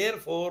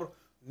 therefore,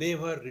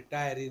 never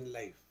retire in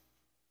life.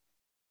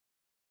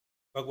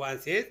 Bhagavan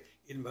says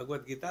in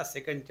Bhagavad Gita,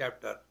 2nd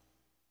chapter,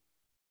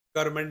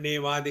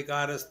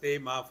 कर्मण्येवाधिकारस्ते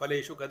मा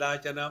फलेषु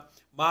कदाचन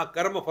मा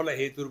कर्मफल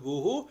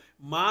हेतुर्भुः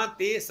मा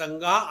ते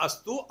संगा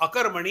अस्तु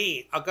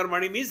अकर्मणि.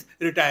 Akarmani means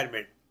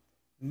retirement.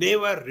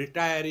 Never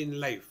retire in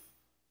life.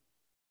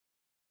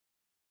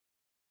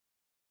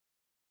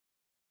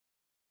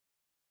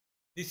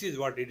 This is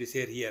what it is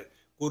here.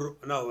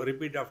 Now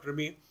repeat after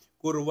me.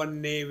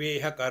 Kurvanne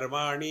veha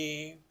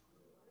karmani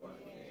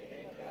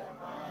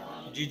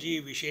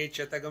jiji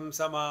vishechatagam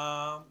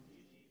sama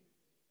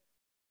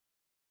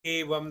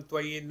evam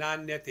tvayi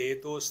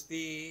nanyate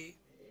tosti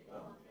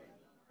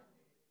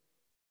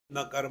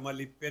na karma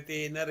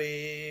lipyate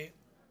nare.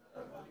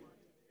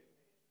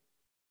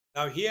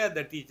 Now here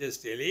the teacher is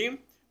telling,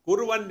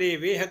 Kurvanne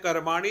veha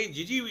karmani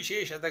jiji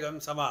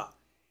vishechatagam sama.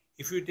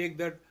 If you take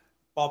the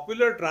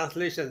popular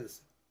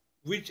translations,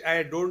 which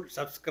I don't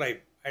subscribe,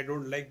 I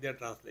don't like their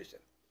translation.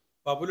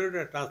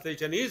 Popular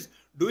translation is,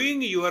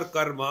 doing your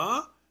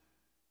karma,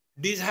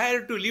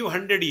 desire to live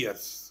 100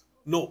 years.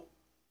 No,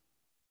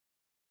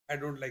 I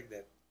don't like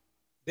that.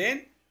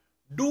 Then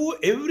do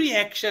every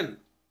action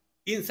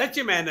in such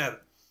a manner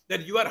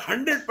that you are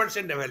 100%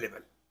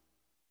 available.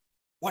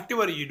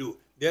 Whatever you do.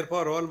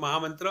 Therefore, all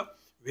Mahamantra,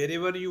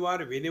 wherever you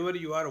are, whenever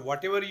you are,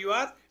 whatever you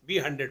are, be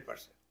 100%.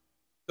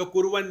 So,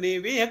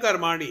 kurvanne veha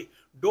karmani.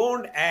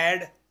 Don't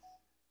add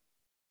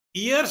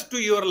years to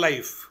your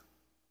life.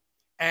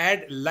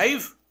 Add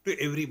life to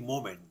every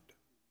moment.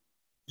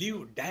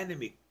 Live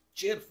dynamic,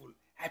 cheerful,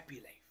 happy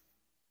life.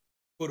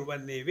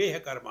 Kurvanne veha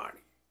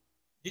karmani.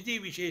 Jiti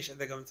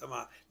visheshadagam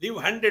sama. Live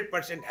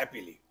 100%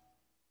 happily.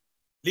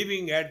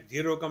 Living at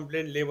zero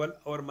complaint level,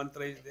 our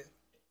mantra is there.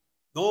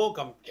 No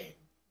complaint.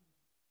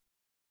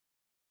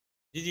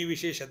 Jiji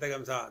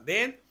visheshadagam sama.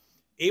 Then,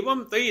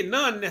 evam tai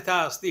na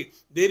anyatha asti.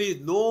 There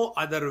is no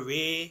other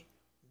way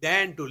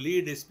than to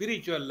lead a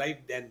spiritual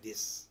life than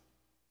this.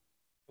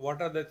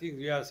 What are the things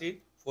we have seen?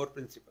 4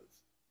 principles.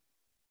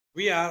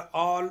 We are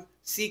all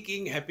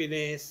seeking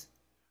happiness.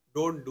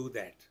 Don't do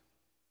that.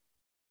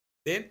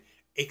 Then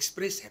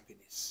express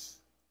happiness.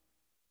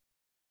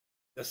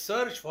 The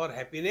search for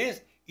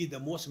happiness is the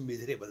most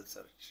miserable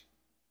search.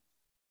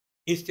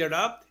 Instead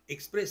of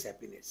express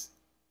happiness.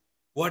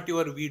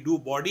 Whatever we do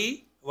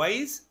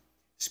body-wise,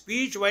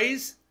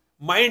 speech-wise,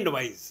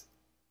 mind-wise,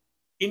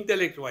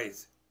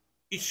 intellect-wise,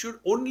 it should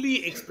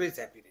only express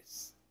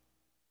happiness.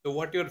 So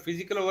whatever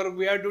physical work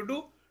we have to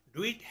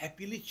do it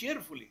happily,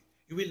 cheerfully.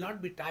 You will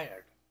not be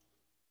tired.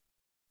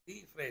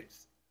 See,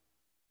 friends,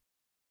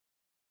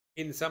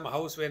 in some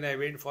house when I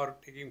went for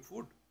taking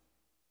food,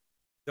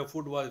 the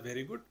food was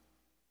very good.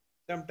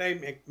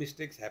 Sometimes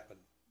mistakes happen.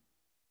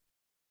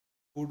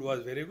 Food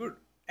was very good.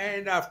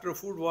 And after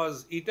food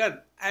was eaten,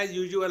 as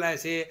usual I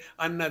say,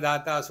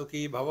 Annadata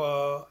Sukhi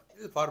Bhava.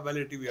 This is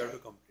formality we have to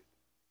complete.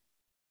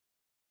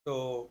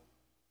 So,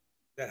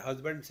 their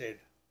husband said,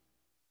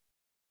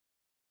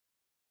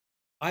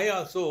 I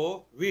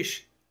also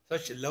wish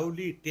such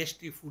lovely,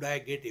 tasty food I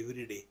get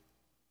every day.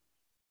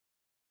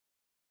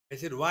 I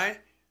said, why?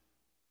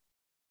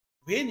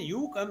 When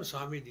you come,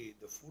 Swamiji,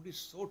 the food is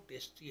so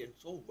tasty and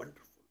so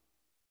wonderful.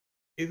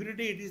 Every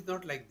day it is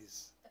not like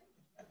this.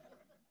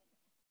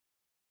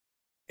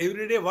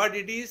 Every day what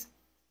it is?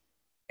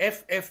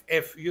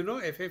 FFF, you know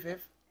FFF?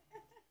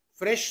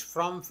 Fresh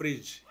from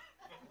fridge.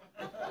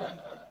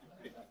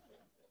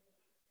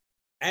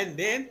 And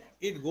then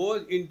it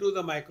goes into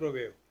the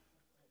microwave.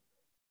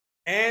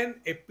 And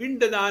a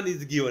pindadan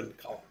is given.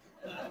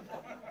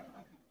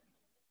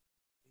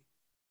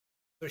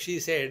 So she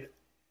said,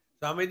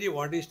 Swamiji,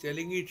 what is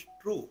telling is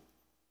true.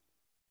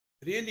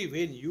 Really,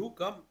 when you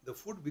come, the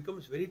food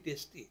becomes very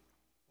tasty.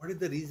 What is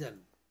the reason?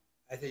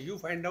 I said, you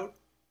find out.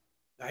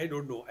 I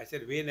don't know. I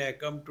said, when I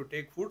come to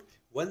take food,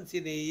 once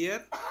in a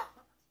year,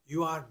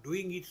 you are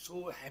doing it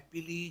so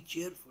happily,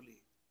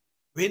 cheerfully.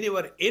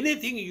 Whenever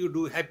anything you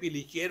do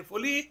happily,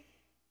 cheerfully,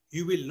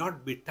 you will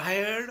not be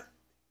tired.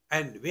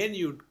 And when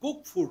you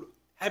cook food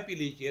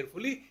happily,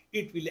 cheerfully,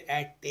 it will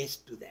add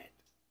taste to that.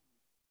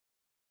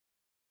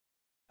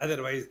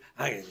 Otherwise,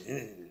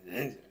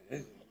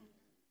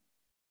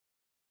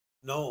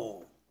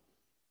 no.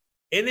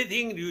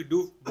 Anything you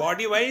do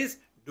body-wise,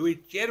 do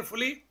it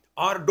cheerfully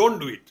or don't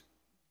do it.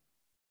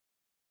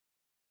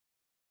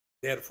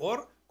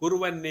 Therefore,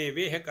 kurvanne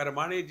veha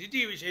karmane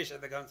jiji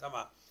visheshadakam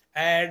sama.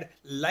 Add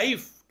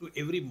life to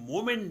every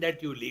moment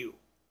that you live.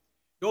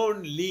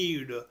 Don't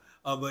lead.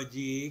 अब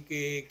जी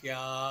के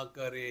क्या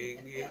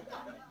करेंगे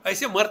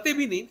ऐसे मरते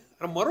भी नहीं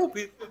और मरो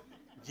फिर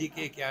जी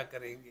के क्या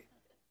करेंगे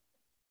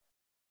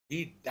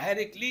Eat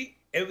directly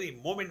every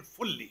moment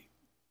fully.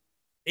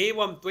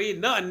 Evam tvai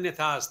na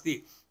anyatha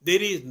asti.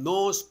 There is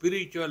no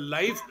spiritual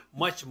life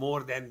much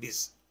more than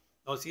this.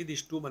 Now see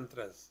these two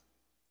mantras.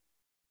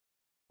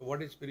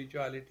 What is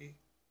spirituality?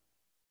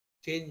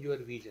 Change your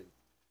vision.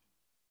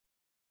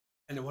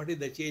 And what is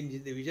the change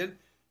in the vision?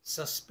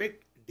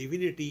 Suspect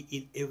divinity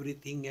in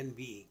everything and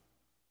being.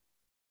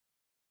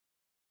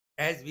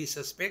 As we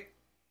suspect,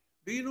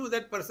 do you know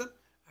that person?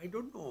 I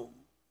don't know,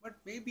 but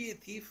maybe a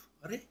thief.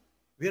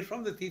 Where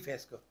from the thief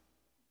has come?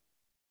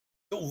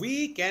 So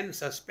we can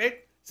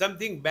suspect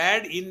something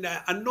bad in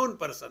the unknown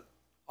person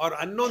or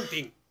unknown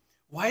thing.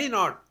 Why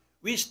not?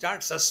 We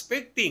start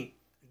suspecting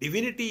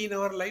divinity in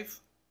our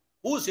life.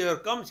 Whosoever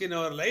comes in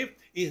our life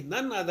is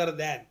none other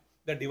than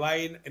the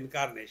divine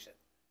incarnation.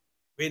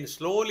 When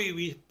slowly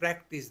we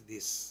practice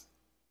this,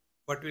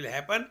 what will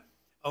happen?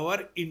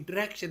 Our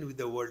interaction with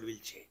the world will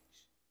change.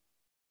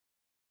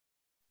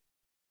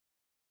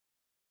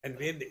 And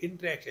when the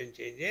interaction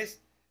changes,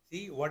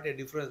 see what a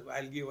difference.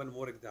 I'll give one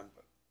more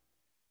example.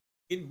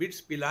 In Bits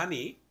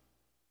Pilani,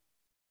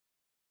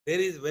 there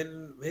is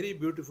one very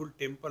beautiful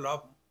temple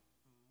of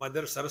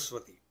Mother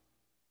Saraswati.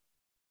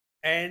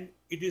 And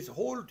it is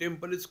whole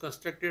temple is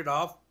constructed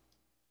of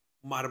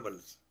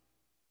marbles.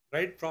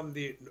 Right from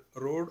the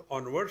road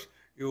onwards,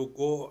 you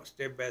go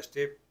step by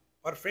step,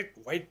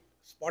 perfect white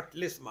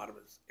spotless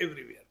marbles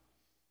everywhere.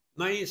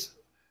 Nice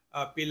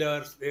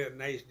pillars, there,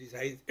 nice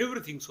designs,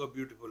 everything so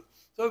beautiful.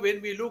 So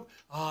when we look,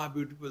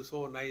 beautiful,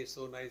 so nice,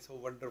 so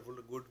wonderful,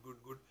 good.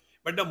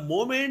 But the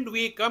moment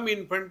we come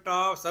in front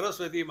of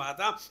Saraswati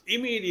Mata,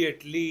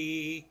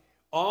 immediately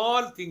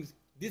all things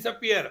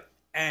disappear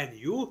and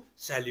you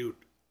salute.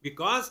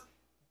 Because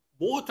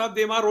both of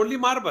them are only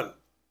marble.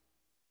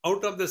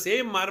 Out of the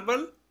same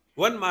marble,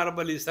 one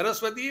marble is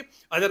Saraswati,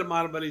 other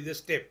marble is a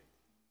step.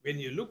 When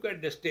you look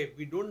at the step,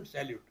 we don't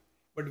salute.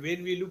 But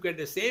when we look at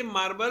the same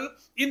marble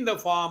in the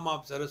form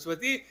of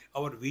Saraswati,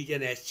 our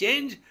vision has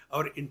changed,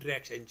 our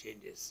interaction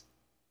changes.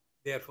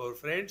 Therefore,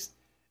 friends,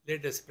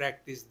 let us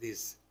practice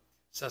this.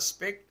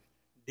 Suspect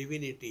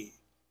divinity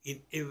in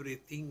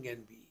everything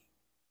and being.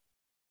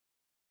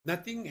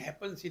 Nothing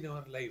happens in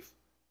our life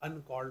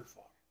uncalled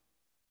for.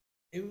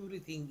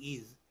 Everything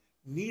is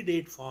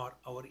needed for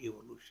our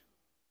evolution.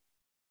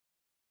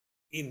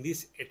 In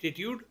this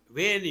attitude,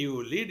 when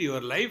you lead your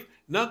life,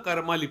 na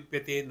karma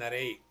lipyate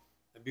nare.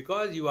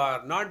 Because you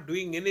are not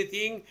doing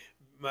anything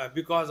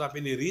because of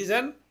any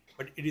reason,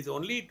 but it is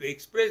only to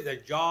express the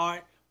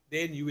joy,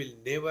 then you will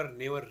never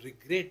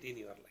regret in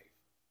your life.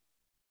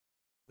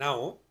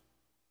 Now,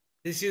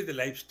 this is the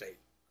lifestyle.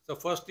 So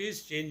first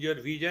is change your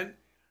vision,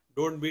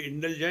 don't be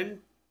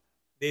indulgent.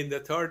 Then the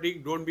third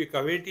thing, don't be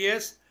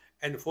covetous.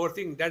 And fourth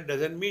thing, that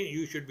doesn't mean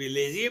you should be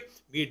lazy,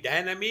 be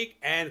dynamic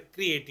and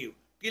creative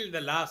till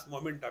the last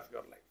moment of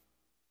your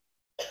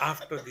life.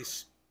 After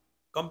this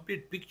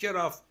complete picture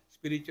of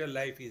spiritual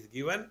life is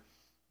given,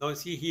 now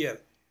see here,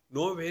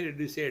 nowhere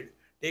it is said,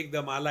 take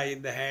the mala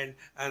in the hand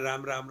and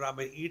Ram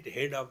and eat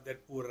head of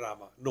that poor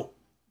Rama. No.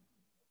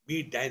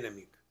 Be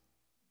dynamic.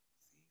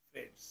 See,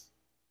 friends.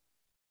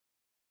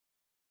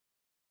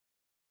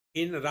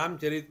 In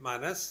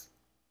Ramcharitmanas,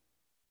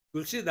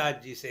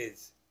 Tulsidas ji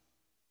says,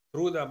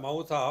 through the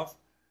mouth of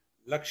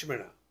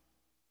Lakshmana,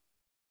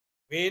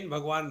 when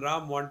Bhagwan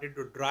Ram wanted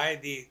to dry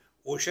the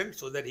ocean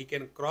so that he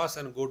can cross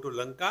and go to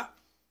Lanka,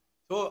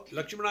 so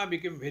Lakshmana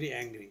became very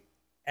angry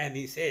and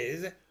he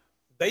says,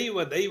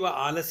 Daiva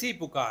alasi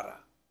pukara.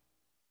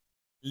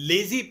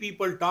 Lazy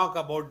people talk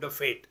about the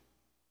fate.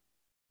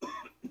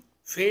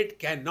 Fate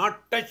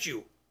cannot touch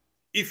you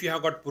if you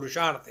have got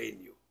Purushartha in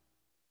you.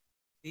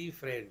 See,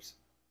 friends,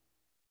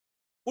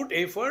 put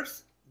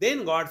efforts,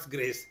 then God's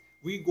grace.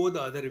 We go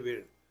the other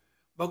way.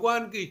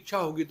 भगवान की इच्छा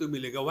होगी तो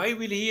मिलेगा. Why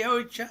will he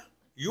have इच्छा?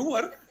 You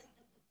work.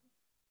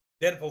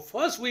 Therefore,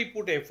 first we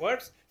put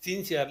efforts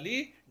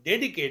sincerely,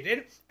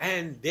 dedicated,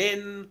 and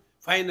then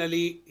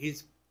finally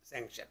his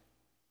sanction.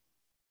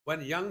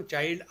 One young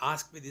child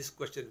asked me this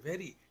question.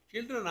 Very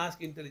children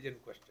ask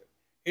intelligent question.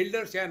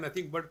 Elders have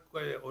nothing but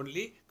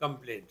only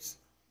complaints.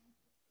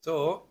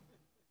 So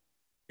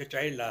a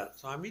child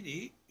asked,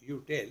 Swamiji,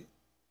 you tell,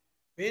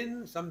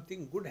 when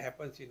something good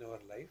happens in our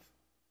life,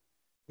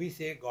 we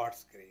say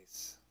God's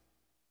grace.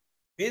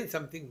 When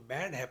something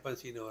bad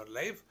happens in our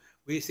life,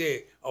 we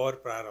say our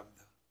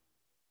prarabdha.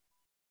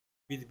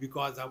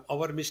 Because of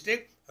our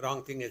mistake,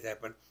 wrong thing has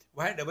happened.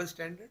 Why double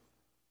standard?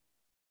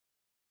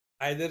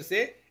 Either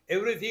say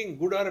everything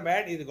good or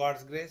bad is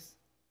God's grace.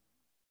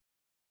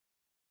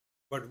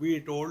 But we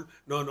told,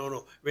 no, no,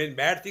 no. When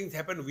bad things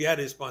happen, we are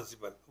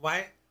responsible.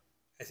 Why?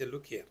 I said,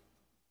 look here.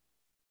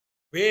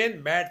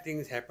 When bad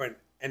things happen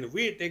and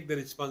we take the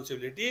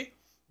responsibility,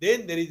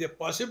 then there is a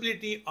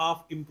possibility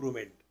of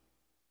improvement.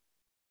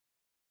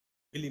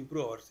 We'll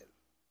improve ourselves.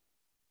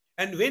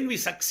 And when we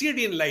succeed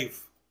in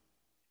life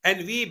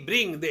and we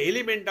bring the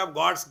element of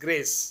God's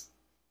grace,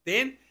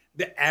 then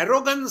the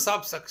arrogance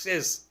of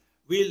success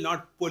will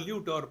not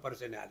pollute our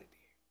personality.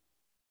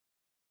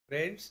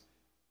 Friends,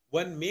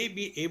 one may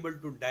be able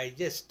to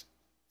digest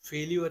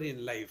failure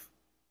in life.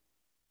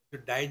 To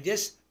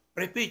digest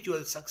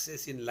perpetual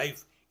success in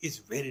life is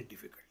very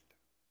difficult.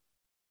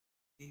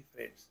 See,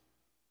 friends.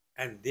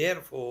 And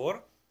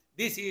therefore,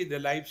 this is the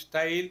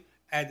lifestyle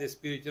as the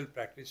spiritual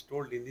practice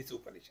told in this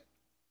Upanishad.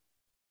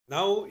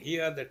 Now,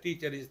 here the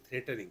teacher is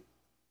threatening.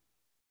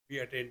 Be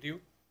attentive.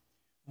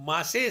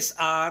 Masses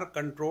are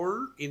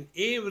controlled in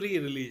every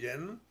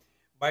religion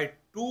by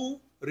two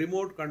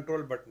remote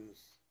control buttons.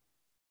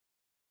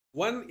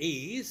 One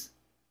is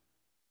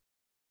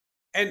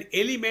an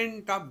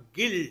element of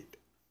guilt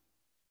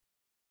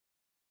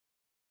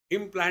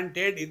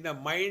implanted in the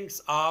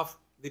minds of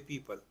the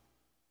people.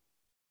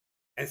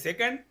 And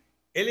second,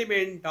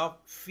 element of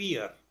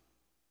fear.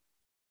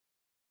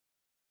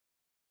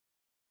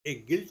 A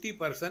guilty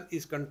person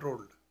is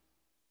controlled.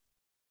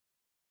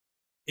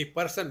 A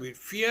person with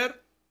fear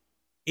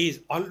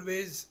is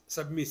always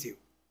submissive.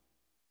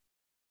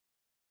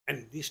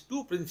 And these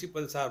two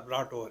principles are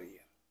brought over here.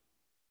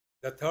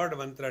 The third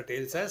mantra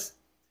tells us,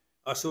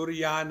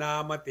 Asurya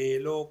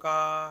namate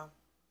loka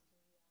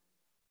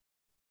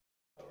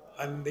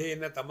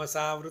andhena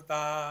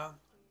tamasavrita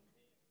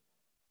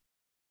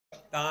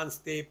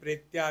tanste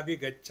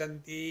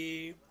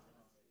pretyabhigachanti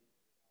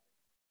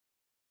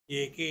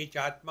eke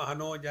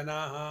chatmahano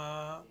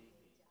janaha.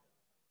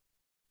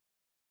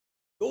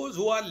 Those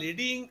who are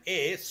leading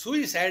a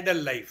suicidal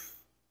life,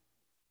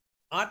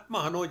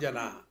 atmahano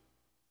janaha.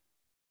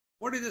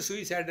 What is a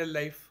suicidal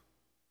life?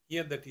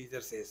 Here the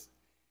teacher says,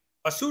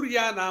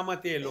 Asurya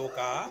namate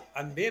loka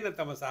andhena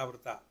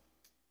tamasavrita.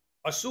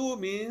 Asu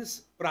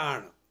means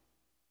prana,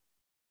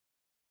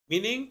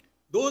 meaning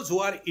those who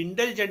are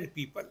indulgent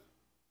people.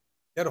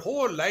 Their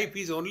whole life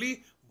is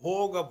only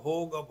bhoga,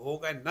 bhoga,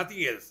 bhoga and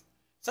nothing else.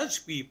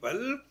 Such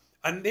people,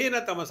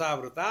 andhena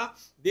tamasavrita,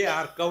 they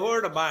are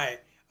covered by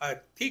a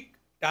thick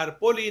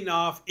tarpaulin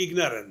of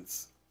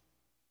ignorance.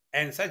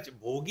 And such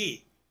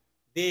bhogi,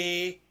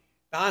 they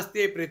taste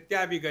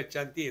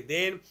pratyabhigachanti.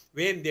 Then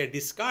when they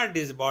discard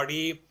this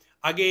body,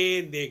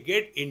 again they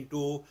get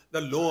into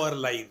the lower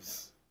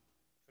lives.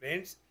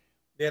 Friends,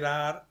 there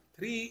are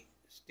three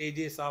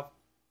stages of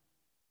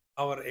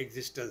our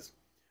existence.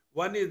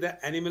 One is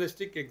the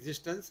animalistic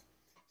existence,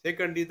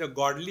 second is the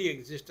godly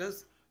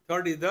existence,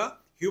 third is the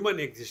human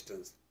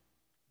existence.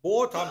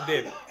 Both of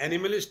them,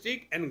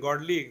 animalistic and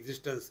godly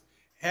existence,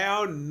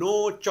 have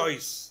no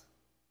choice,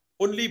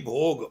 only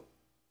bhog,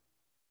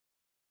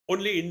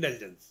 only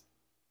indulgence.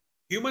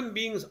 Human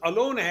beings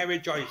alone have a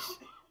choice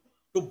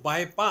to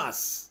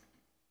bypass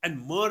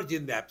and merge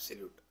in the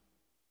absolute.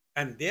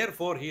 And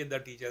therefore here the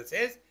teacher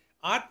says,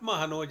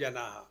 Atmahano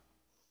janaha.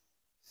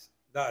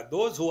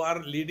 Those who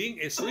are leading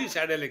a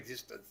suicidal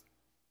existence.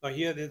 Now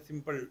here there is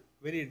simple,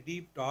 very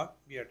deep talk,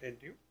 be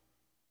attentive.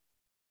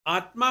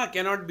 Atma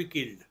cannot be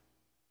killed.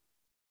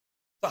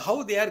 So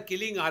how they are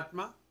killing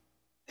Atma?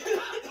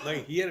 Now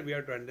here we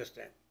have to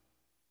understand.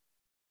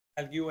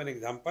 I'll give one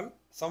example.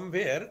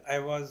 Somewhere I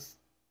was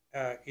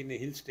in a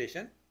hill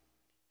station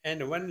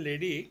and one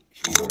lady,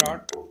 she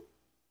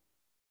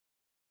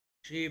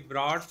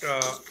brought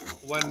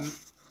one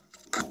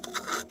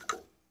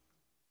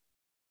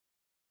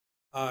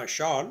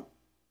shawl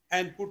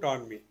and put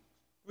on me.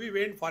 We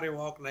went for a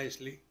walk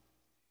nicely.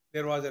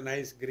 There was a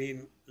nice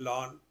green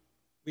lawn.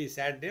 We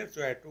sat there,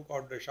 so I took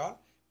out the shawl,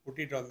 put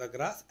it on the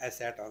grass, I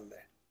sat on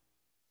that.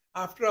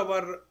 After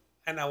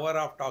an hour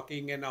of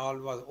talking and all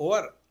was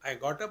over, I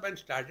got up and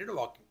started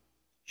walking.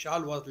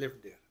 Shawl was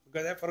left there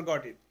because I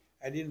forgot it.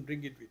 I didn't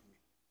bring it with me.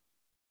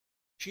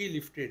 She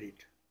lifted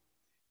it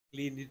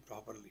clean it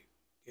properly.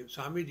 Okay,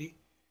 Swamiji,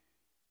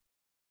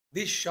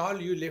 this shawl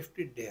you left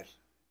it there.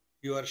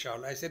 Your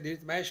shawl. I said,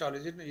 it's my shawl,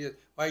 is it? Yes.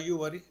 Why you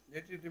worry?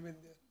 Let it remain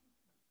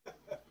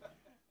there.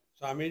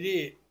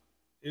 Swamiji,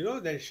 you know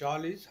that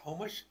shawl is how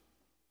much?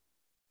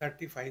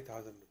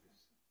 35,000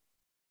 rupees.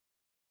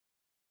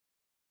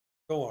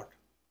 So what?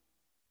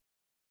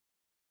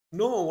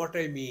 No, what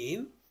I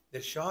mean,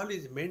 the shawl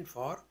is meant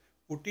for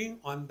putting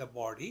on the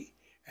body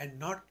and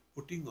not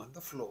putting on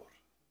the floor.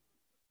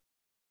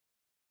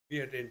 Be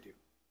attentive.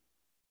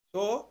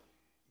 So,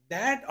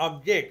 that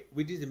object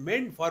which is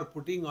meant for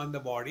putting on the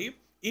body,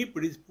 if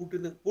it is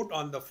put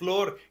on the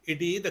floor,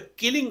 it is the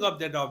killing of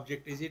that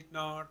object, is it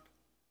not?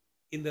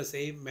 In the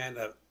same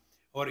manner,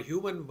 our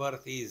human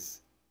birth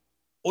is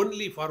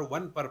only for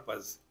one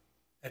purpose,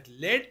 that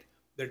let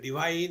the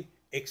divine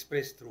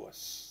express through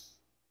us.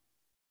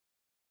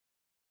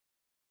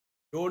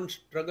 Don't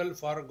struggle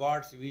for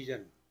God's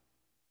vision.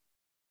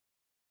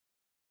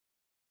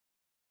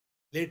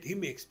 Let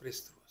Him express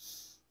through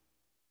us.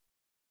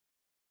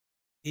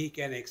 He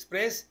can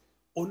express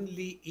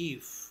only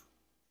if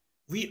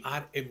we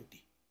are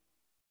empty.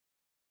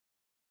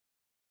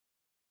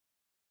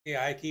 Okay,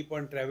 I keep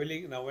on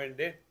traveling now and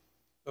then.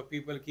 So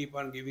people keep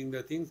on giving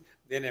the things.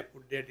 Then I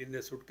put that in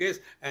the suitcase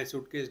and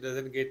suitcase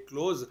doesn't get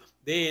closed.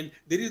 Then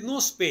there is no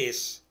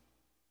space.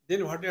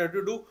 Then what I have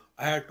to do?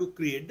 I have to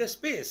create the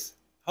space.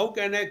 How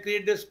can I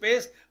create the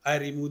space? I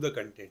remove the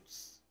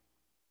contents.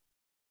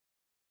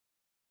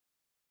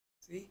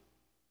 See?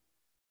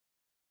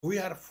 We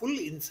are full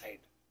inside.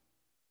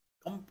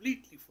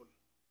 Completely full.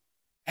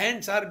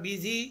 Hands are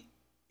busy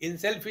in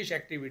selfish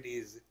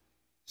activities.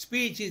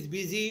 Speech is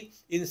busy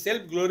in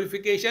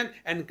self-glorification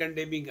and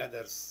condemning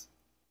others.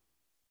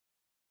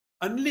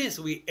 Unless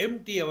we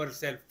empty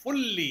ourselves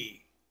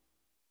fully,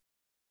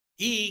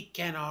 He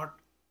cannot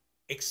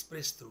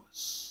express through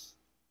us.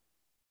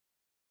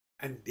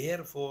 And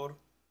therefore,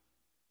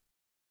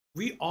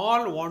 we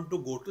all want to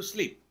go to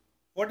sleep.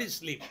 What is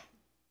sleep?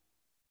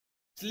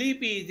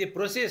 Sleep is the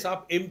process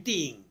of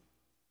emptying.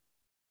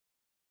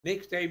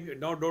 Next time,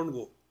 now don't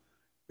go.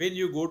 When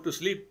you go to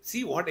sleep,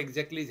 see what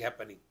exactly is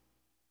happening.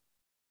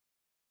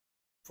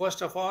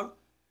 First of all,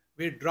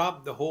 we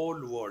drop the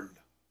whole world.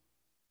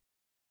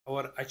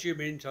 Our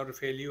achievements, our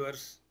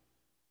failures,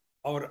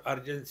 our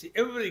urgency,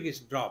 everything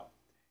is dropped.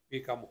 We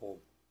come home.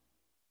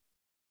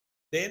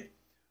 Then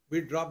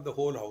we drop the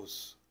whole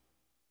house.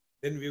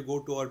 Then we go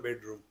to our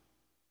bedroom.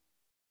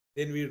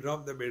 Then we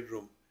drop the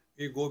bedroom.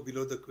 We go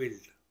below the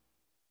quilt.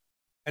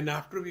 And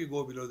after we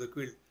go below the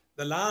quilt,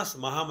 the last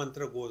Maha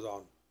Mantra goes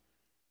on.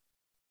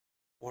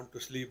 Want to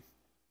sleep?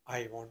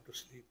 I want to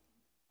sleep.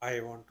 I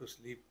want to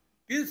sleep.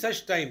 Till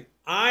such time,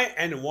 I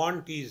and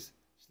want is,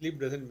 sleep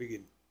doesn't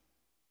begin.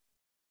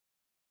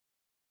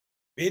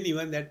 When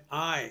even that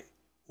I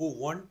who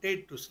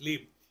wanted to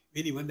sleep,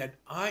 when even that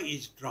I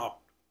is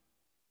dropped,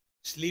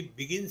 sleep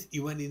begins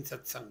even in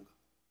satsanga.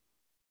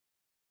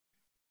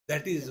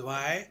 That is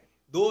why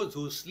those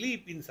who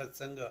sleep in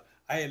satsanga,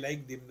 I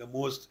like them the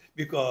most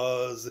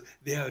because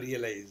they have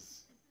realized.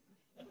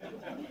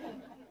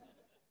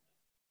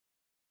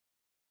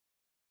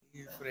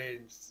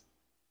 Friends,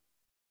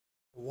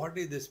 what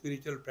is the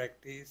spiritual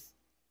practice?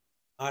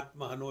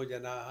 Atmahano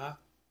janaha.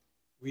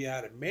 We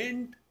are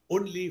meant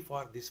only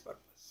for this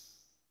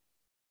purpose.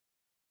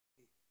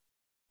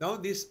 Now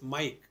this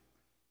mic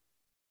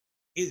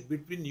is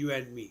between you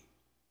and me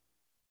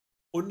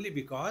only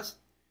because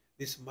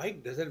this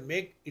mic doesn't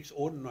make its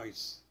own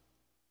noise.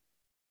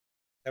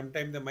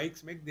 Sometimes the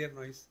mics make their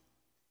noise.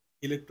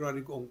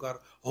 Electronic onkar,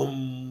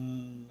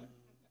 hum.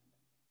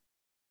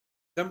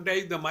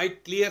 Sometimes the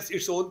mic clears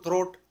its own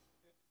throat.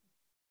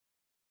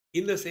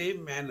 In the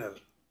same manner,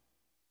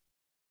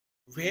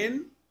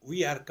 when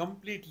we are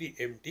completely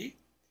empty,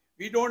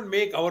 we don't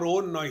make our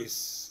own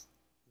noise.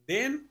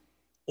 Then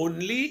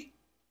only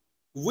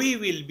we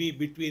will be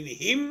between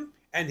Him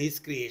and His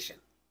creation.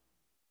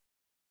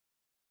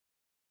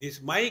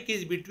 This mic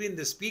is between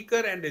the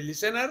speaker and the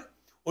listener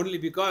only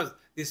because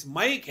this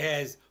mic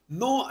has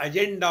no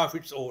agenda of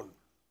its own.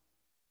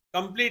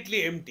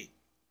 Completely empty.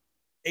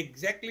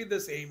 Exactly the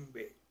same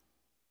way.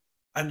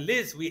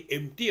 Unless we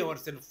empty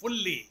ourselves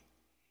fully,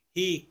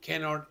 He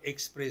cannot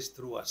express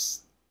through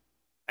us.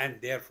 And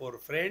therefore,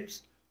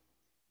 friends,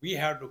 we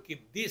have to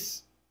keep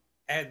this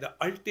as the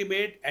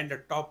ultimate and the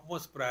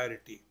topmost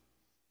priority.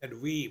 That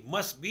we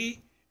must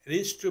be an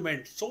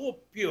instrument so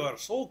pure,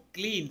 so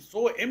clean,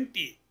 so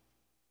empty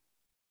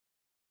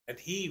that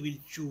He will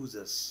choose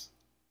us.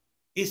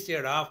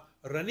 Instead of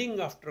running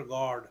after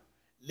God,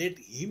 let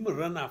Him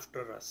run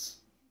after us.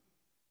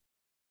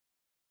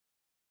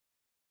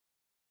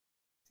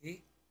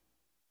 See?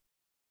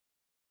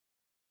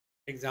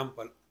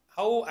 Example,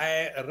 how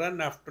I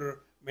run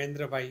after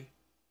Mahendra Bhai.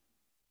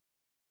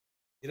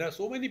 There are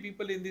so many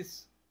people in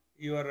this,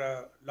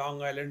 your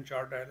Long Island,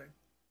 Short Island.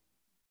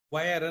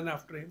 Why I run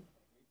after him?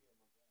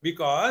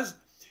 Because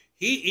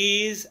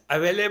he is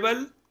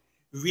available,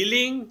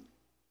 willing,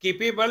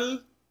 capable.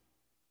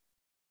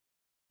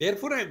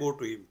 Therefore I go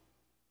to him.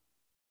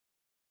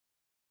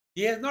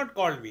 He has not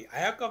called me. I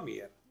have come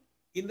here.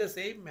 In the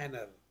same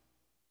manner,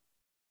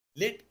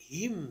 let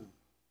Him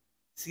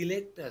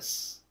select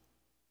us,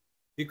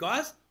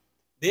 because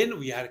then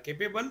we are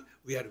capable,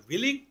 we are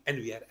willing, and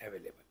we are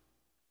available.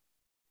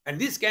 And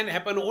this can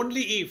happen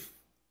only if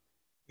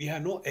we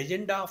have no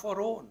agenda of our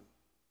own.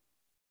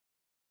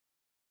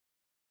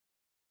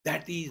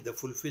 That is the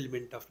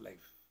fulfillment of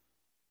life.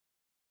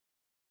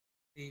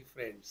 See,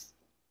 friends,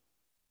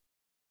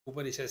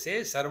 Upanishad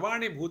says,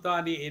 Sarvani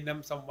Bhutani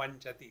Enam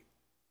Samvanchati.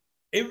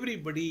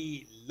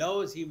 Everybody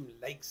loves him,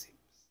 likes him.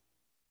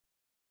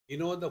 You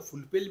know, the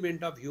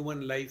fulfillment of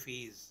human life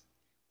is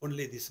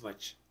only this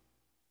much.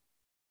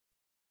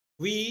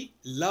 We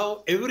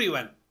love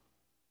everyone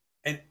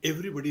and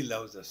everybody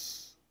loves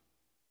us.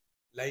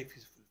 Life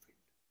is fulfilled.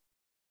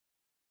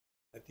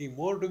 Nothing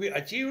more to be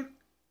achieved,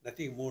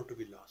 nothing more to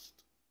be lost.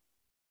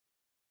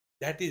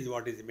 That is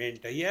what is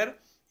meant here.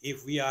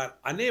 If we are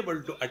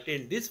unable to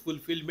attain this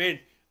fulfillment,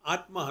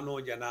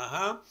 Atmahano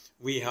Janaha,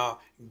 we have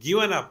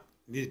given up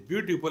this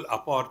beautiful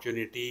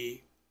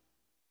opportunity.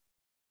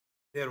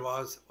 There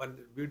was one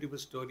beautiful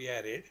story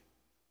I read.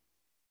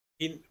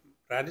 In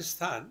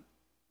Rajasthan,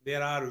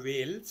 there are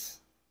wells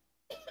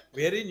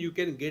wherein you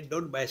can get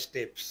down by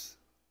steps.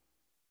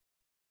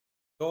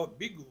 So,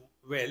 big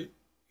well,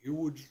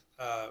 huge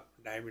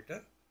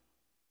diameter,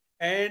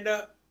 and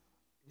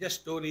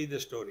just story the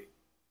story.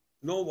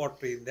 No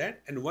water in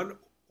that, and one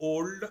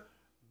old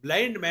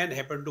blind man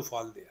happened to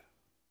fall there.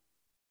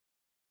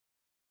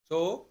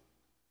 So,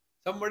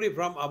 somebody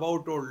from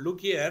above told,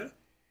 look here,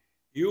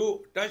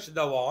 you touch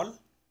the wall,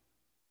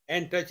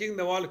 and touching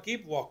the wall,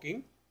 keep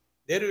walking.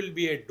 There will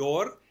be a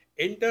door,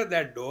 enter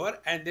that door,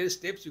 and then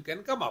steps you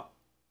can come up.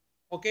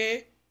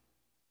 Okay?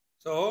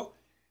 So,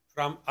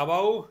 from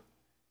above,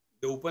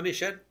 the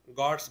Upanishad,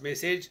 God's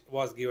message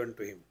was given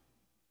to him.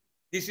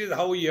 This is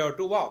how you have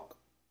to walk.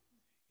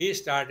 He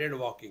started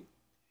walking,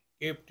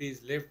 kept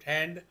his left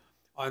hand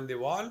on the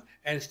wall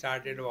and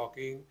started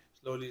walking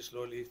slowly,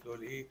 slowly,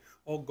 slowly.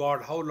 Oh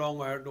God, how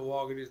long I have to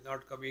walk? It is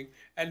not coming.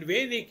 And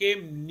when he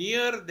came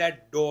near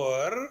that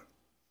door,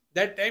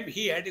 that time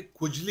he had a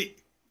kujli.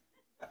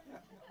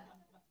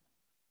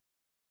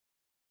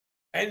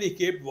 And he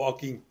kept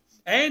walking.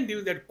 And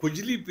during that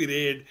kujli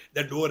period,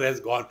 the door has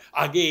gone.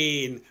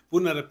 Again,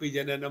 punarapi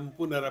jananam,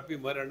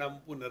 punarapi maranam,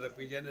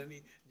 punarapi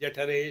janani,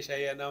 jatare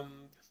shayanam.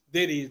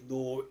 There is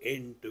no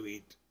end to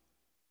it.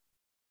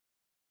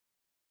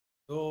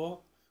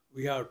 So,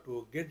 we have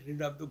to get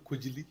rid of the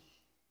kujli.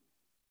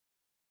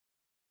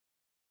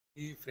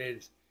 See,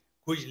 friends,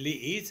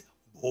 kujli is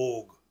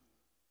bhog.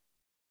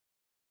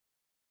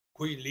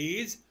 Kujli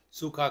is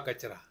sukha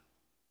kachra.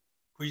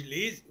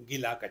 Kujli is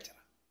gila kachra.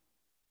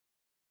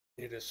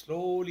 Let us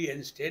slowly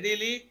and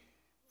steadily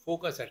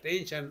focus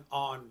attention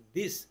on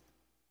this,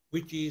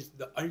 which is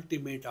the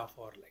ultimate of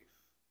our life.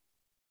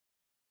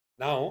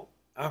 Now,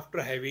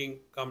 after having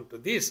come to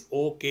this,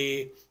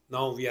 okay,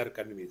 now we are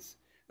convinced.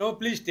 Now,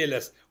 please tell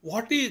us,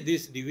 what is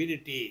this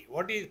divinity?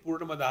 What is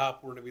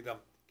Purnamadaha Purnamidam?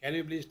 Can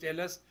you please tell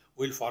us?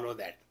 We'll follow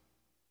that.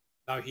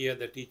 Now, here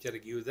the teacher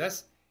gives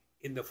us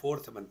in the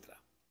fourth mantra.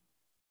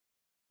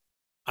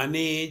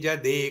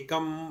 Aneja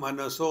dekam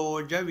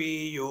manaso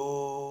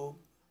javiyo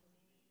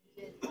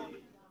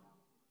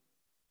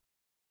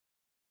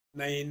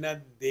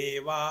nainad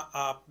deva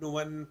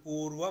apnuvan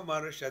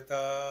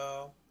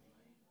purvamarshata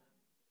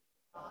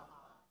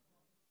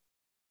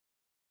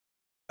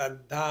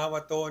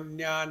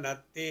tadhavatonya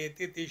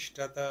natteti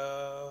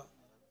tishtata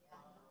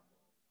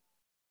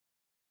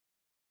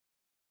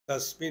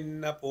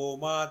tasminnapo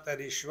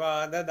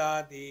matarishva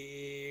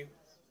dadati.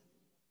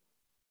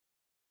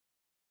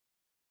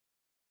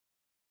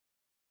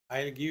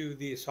 I'll give you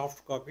the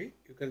soft copy.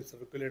 You can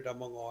circulate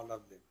among all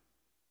of them.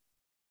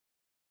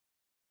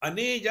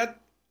 Anejat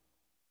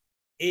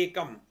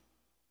ekam.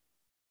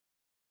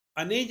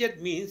 Anejat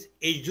means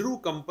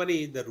Ejru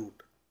company is the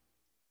root.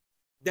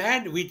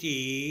 That which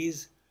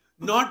is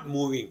not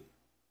moving.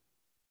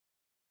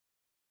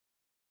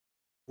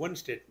 One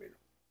statement.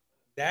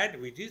 That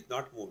which is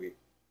not moving.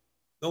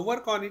 Now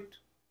work on it.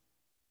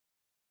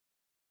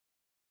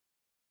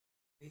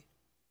 See?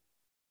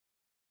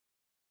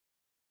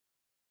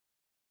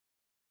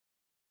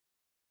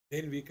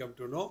 Then we come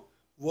to know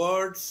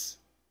words,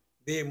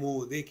 they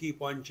move, they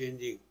keep on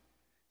changing.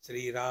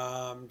 Sri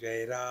Ram,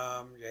 Jai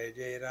Ram, Jai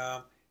Jai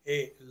Ram.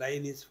 A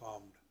line is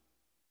formed.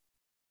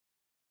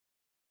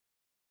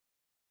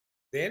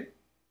 Then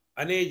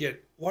Anejat.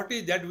 What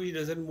is that which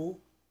doesn't move?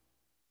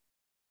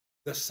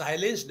 The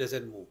silence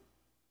doesn't move.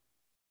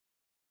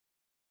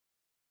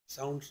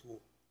 Sounds move.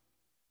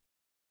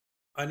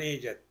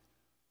 Anejat.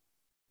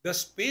 The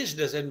space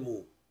doesn't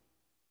move.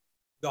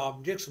 The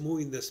objects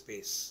move in the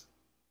space.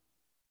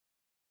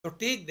 So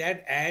take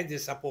that as a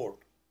support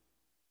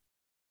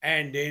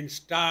and then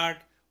start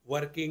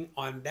working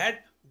on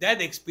that.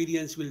 That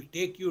experience will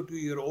take you to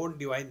your own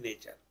divine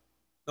nature.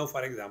 Now,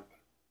 for example,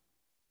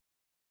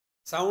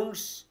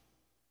 sounds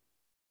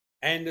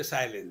and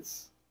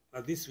silence.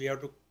 Now, this we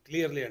have to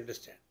clearly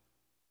understand.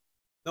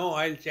 Now,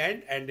 I'll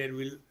chant and then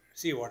we'll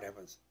see what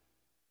happens.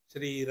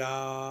 Sri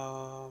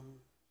Ram.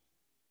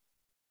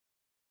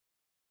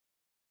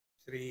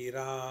 Sri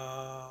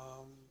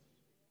Ram,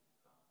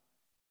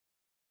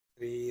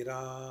 Sri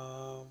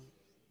Ram.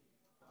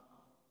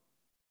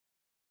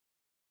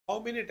 How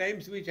many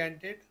times we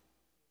chanted?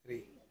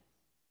 Three.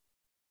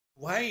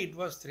 Why it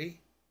was three?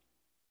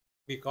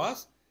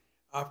 Because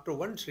after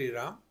one Sri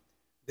Ram,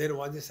 there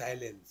was a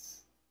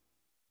silence.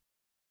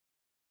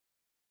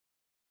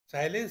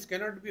 Silence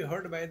cannot be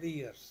heard by the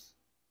ears.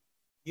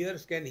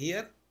 Ears can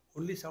hear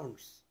only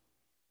sounds.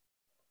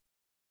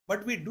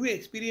 But we do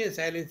experience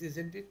silence,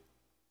 isn't it?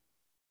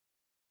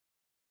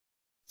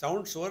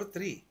 Sounds were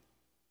three.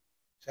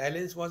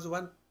 Silence was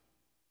one.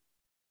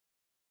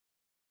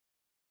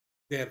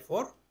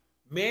 Therefore,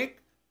 make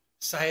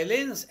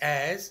silence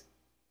as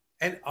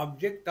an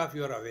object of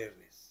your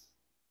awareness.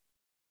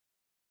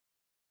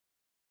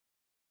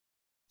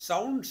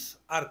 Sounds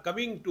are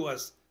coming to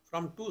us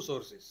from two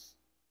sources.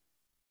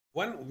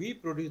 One, we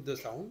produce the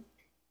sound.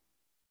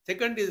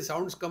 Second is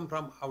sounds come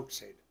from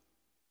outside.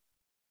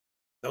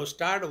 Now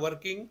start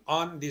working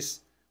on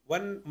this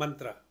one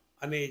mantra,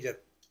 Anejat.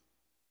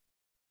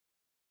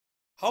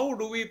 How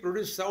do we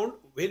produce sound?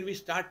 When we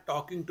start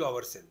talking to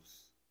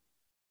ourselves.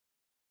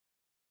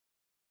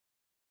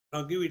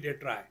 Now give it a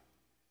try.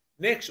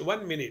 Next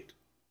 1 minute,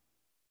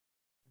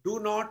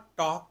 do not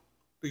talk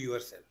to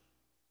yourself.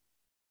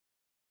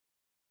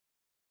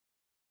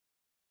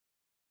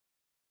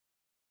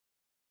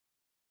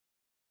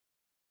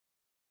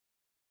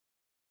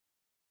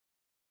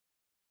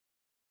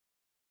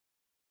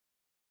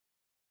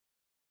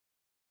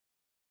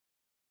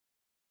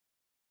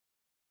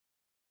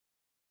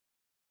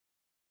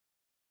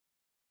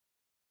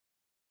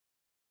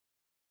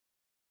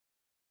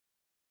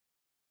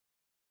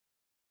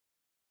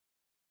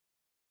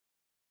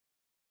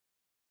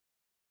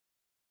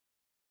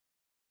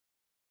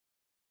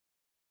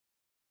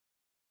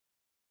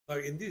 Now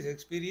in this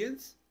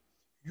experience,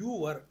 you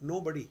were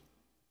nobody.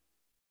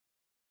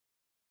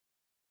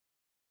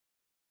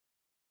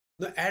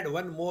 Now add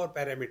one more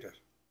parameter.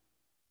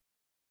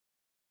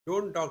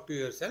 Don't talk to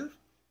yourself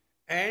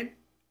and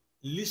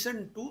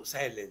listen to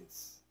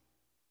silence.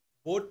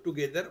 Both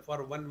together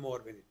for 1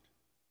 more minute.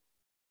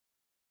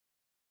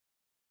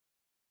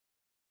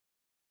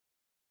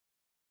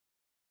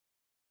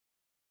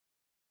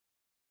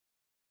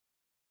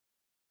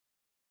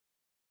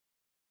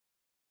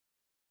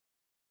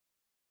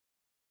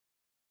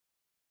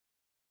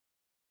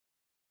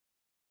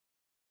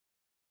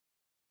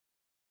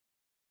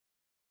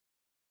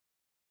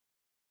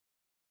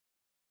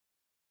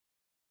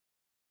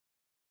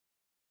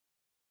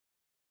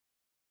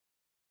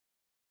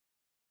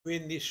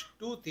 When these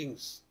two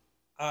things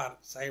are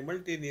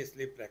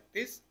simultaneously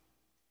practiced,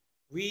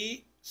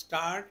 we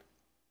start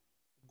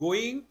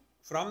going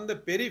from the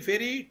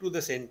periphery to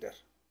the center.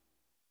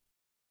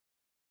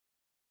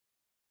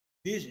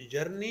 This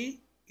journey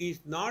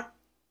is not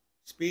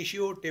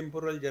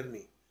spatio-temporal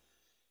journey.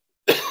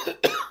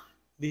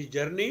 This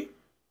journey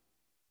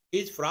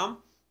is from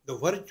the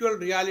virtual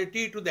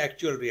reality to the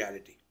actual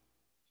reality.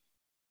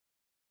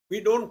 We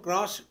don't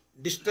cross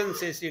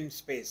distances in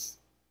space.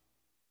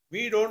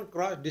 We don't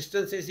cross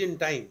distances in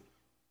time.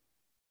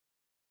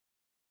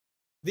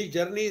 The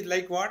journey is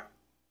like what?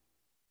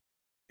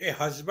 A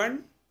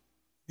husband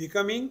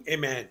becoming a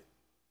man.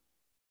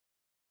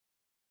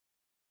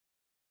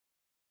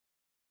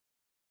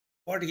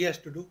 What he has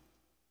to do?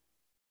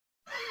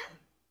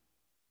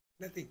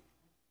 Nothing.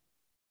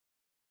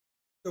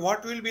 So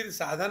what will be the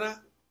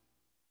sadhana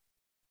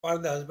for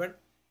the husband?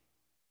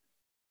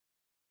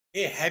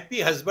 A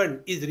happy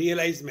husband is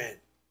realized man.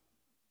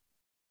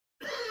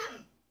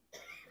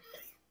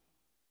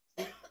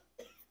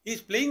 He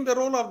is playing the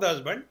role of the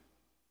husband,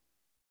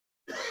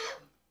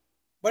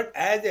 but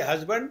as a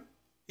husband,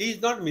 he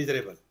is not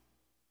miserable.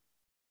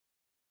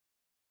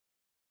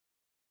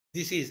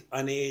 This is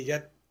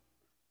anejat.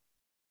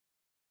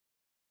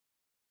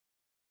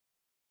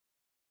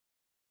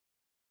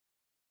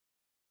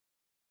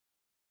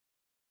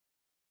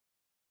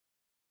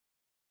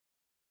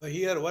 So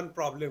here one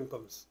problem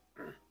comes.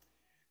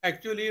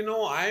 Actually,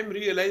 I am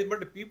realized,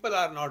 but people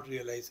are not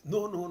realized.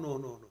 No, no, no,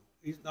 no, no.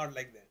 It's not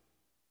like that.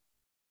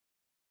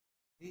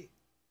 See?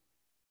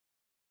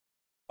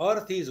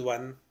 Earth is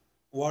one,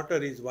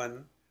 water is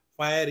one,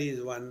 fire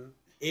is one,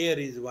 air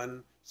is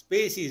one,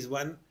 space is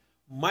one,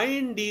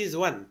 mind is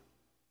one.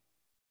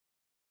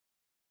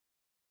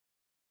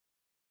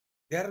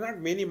 There are not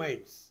many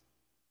minds.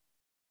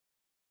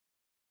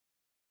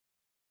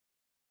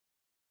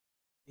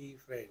 See,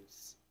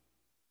 friends.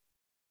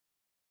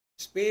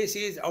 Space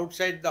is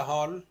outside the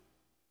hall,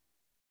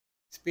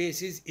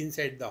 space is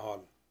inside the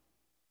hall.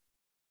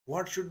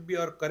 What should be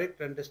our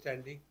correct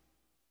understanding?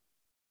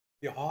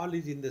 The hall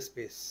is in the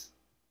space.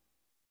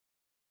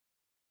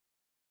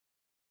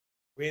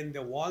 When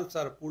the walls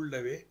are pulled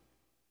away,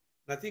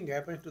 nothing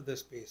happens to the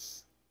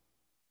space.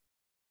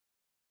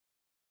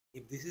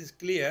 If this is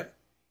clear,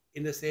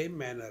 in the same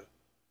manner,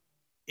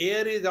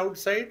 air is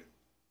outside,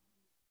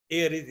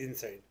 air is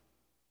inside.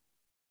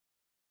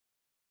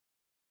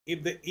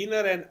 If the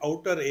inner and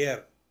outer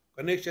air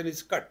connection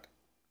is cut,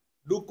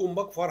 do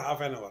kumbhak for half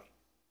an hour.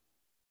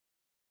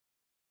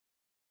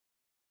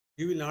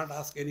 You will not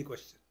ask any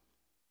question.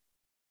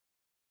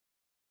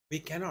 We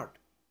cannot.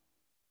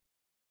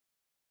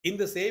 In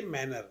the same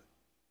manner,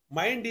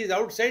 mind is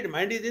outside,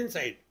 mind is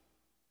inside.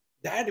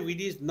 That which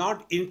is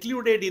not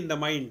included in the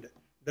mind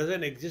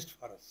doesn't exist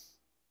for us.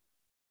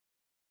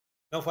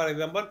 Now, for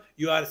example,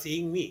 you are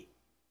seeing me.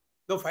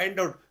 Now, find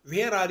out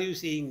where are you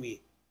seeing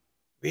me?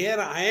 Where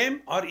I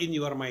am or in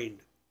your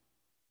mind?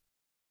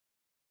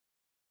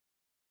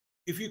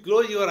 If you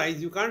close your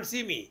eyes, you can't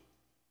see me.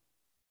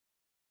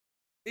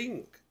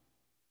 Think.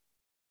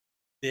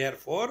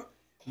 Therefore,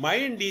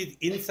 mind is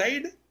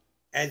inside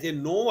as a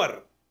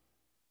knower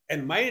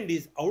and mind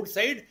is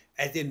outside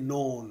as a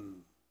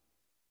known.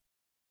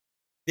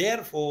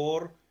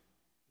 Therefore,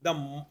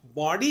 the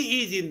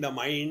body is in the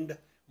mind,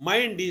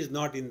 mind is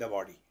not in the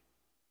body.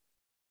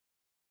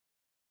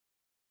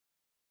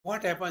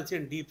 What happens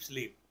in deep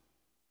sleep?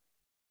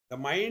 The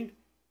mind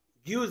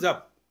gives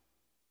up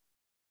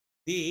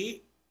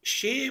the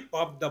shape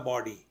of the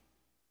body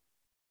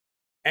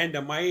and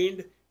the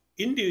mind,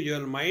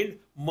 individual mind,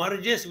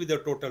 merges with the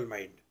total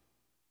mind.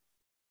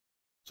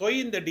 So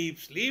in the deep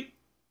sleep,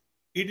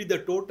 it is the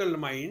total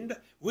mind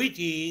which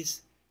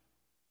is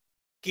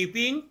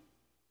keeping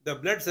the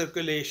blood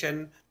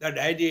circulation, the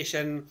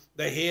digestion,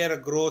 the hair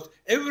growth,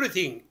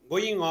 everything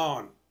going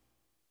on.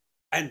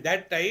 And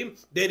that time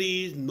there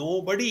is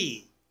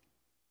nobody.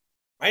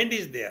 Mind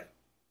is there.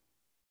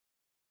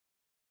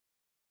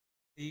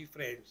 See,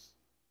 friends,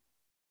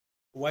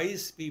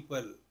 wise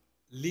people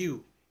live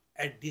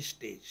at this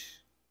stage.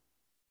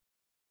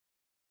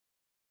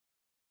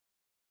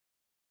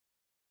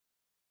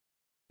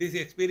 This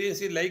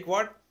experience is like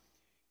what?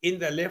 In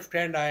the left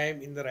hand I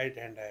am, in the right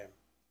hand I am.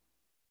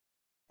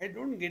 I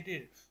don't get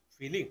it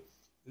feeling.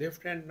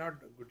 Left hand not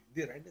good,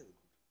 the right hand is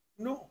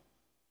good. No.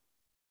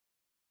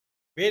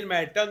 When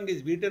my tongue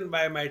is beaten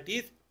by my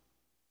teeth,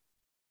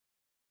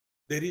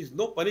 there is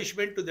no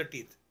punishment to the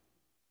teeth.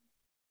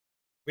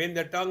 When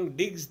the tongue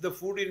digs the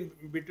food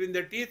in between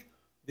the teeth,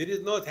 there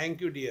is no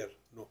thank you dear.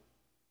 No.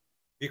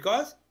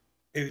 Because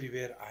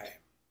everywhere I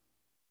am.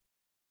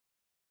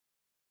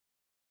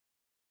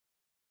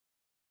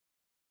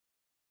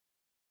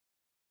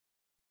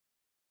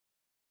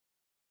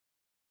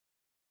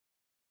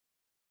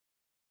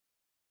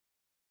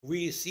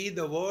 We see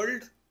the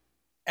world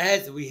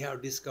as we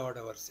have discovered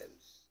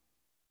ourselves.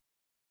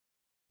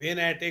 When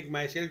I take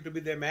myself to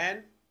be the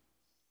man,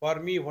 for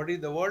me, what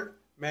is the world?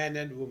 Man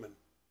and woman.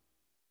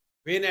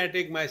 When I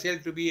take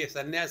myself to be a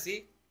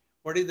sannyasi,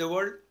 what is the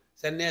world?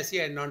 Sannyasi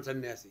and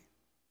non-sannyasi.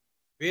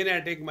 When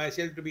I take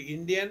myself to be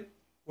Indian,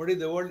 what is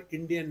the world?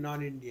 Indian,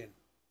 non-Indian.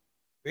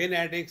 When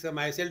I take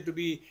myself to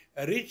be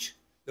rich,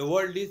 the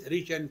world is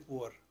rich and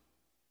poor.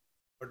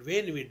 But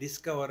when we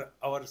discover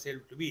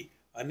ourselves to be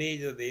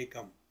aneja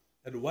dekam,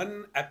 that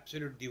one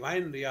absolute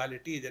divine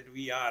reality that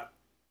we are,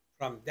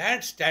 from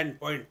that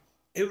standpoint,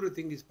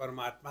 everything is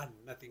Paramatma,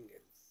 nothing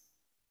else.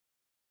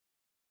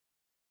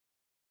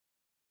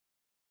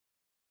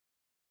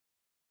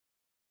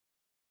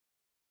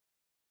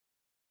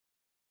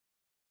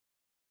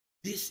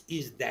 This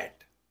is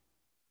that.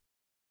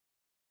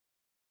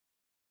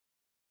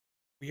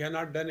 We have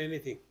not done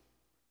anything.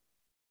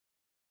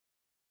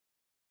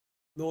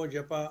 No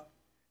japa,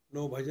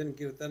 no bhajan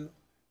kirtan,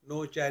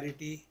 no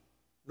charity,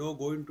 no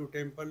going to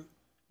temple,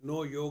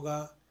 no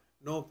yoga,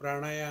 no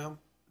pranayam,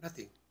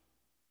 nothing.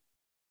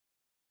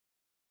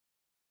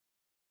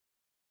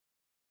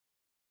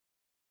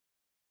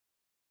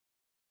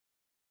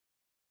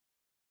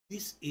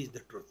 This is the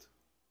truth.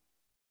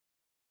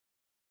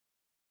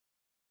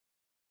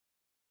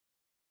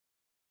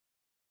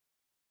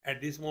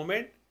 At this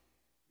moment,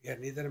 we are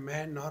neither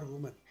man nor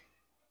woman,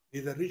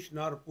 neither rich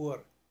nor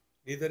poor,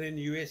 neither in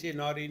USA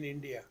nor in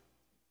India.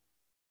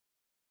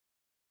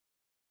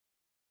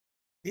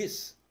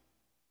 This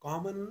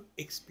common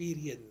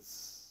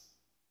experience,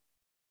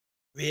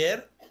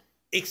 where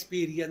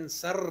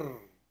experiencer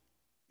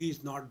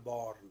is not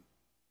born,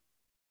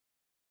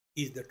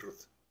 is the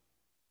truth.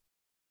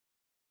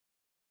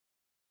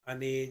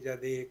 Aneja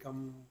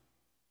dekam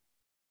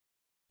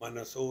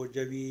manaso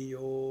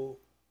javiyo.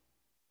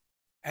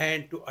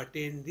 And to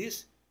attain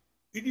this,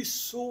 it is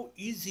so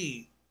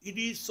easy, it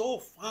is so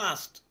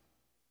fast,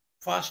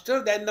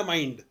 faster than the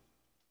mind.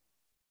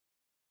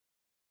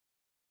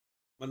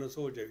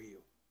 Manaso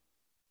javiyo.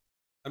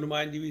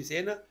 Hanuman ji will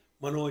say, na,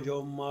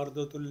 manojam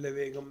mardotulya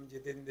vegam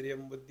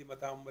jitendriyam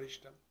buddhimatam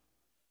varishtam.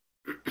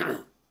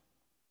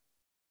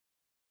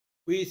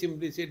 We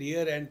simply sit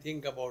here and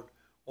think about,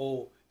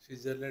 oh,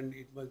 Switzerland,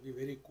 it must be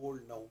very cold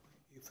now.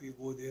 If we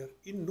go there,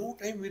 in no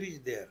time we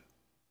reach there.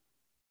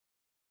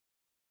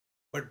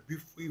 But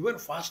even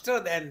faster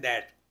than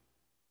that,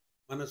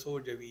 manaso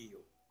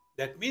javiyo.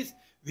 That means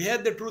where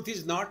the truth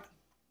is not.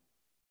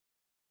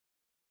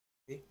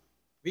 Okay?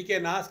 We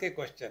can ask a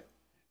question.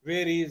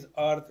 Where is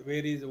earth?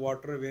 Where is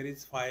water? Where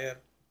is fire?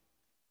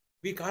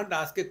 We can't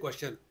ask a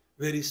question.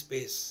 Where is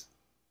space?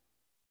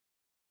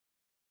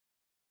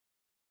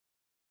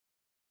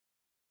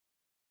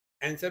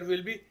 Answer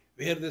will be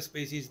where the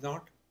space is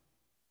not.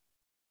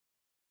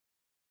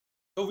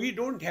 So we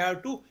don't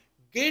have to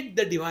get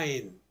the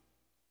divine.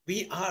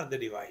 We are the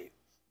divine.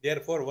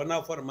 Therefore, one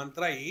of our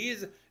mantra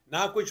is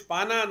na kuch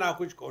pana, na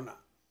kuch kona.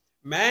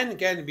 Man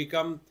can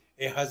become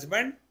a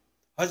husband.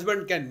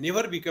 Husband can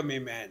never become a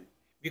man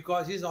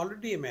because he is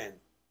already a man.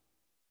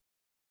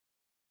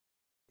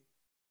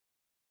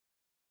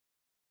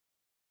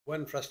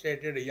 One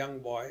frustrated young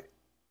boy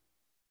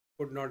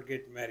could not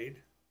get married.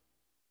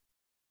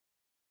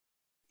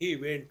 He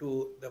went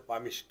to the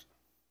palmist.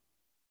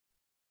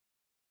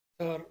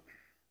 Sir,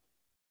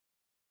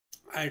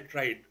 I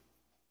tried.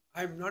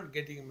 I am not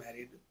getting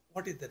married.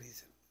 What is the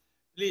reason?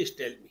 Please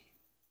tell me.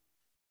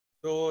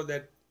 So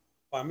that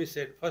palmist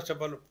said, first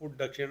of all, put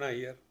dakshina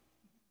here.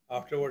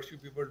 Afterwards, you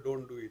people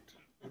don't do it.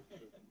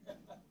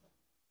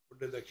 Put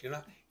the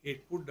dakshina. He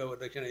put the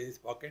dakshina in his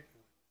pocket.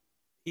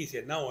 He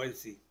said, now I'll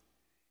see.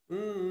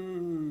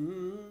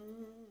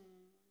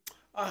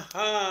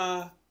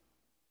 Aha.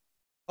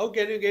 How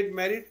can you get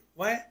married?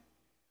 Why?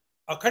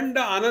 Akhanda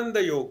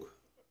Ananda Yoga.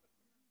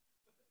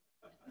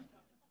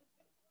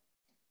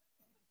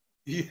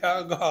 You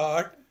have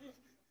got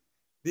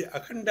the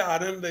Akhanda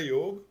Ananda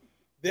Yoga.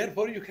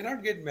 Therefore, you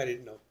cannot get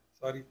married now.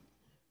 Sorry.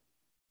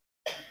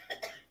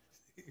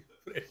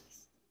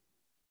 Friends.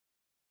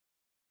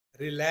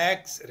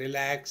 Relax,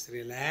 relax,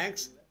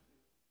 relax.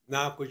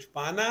 Na kuch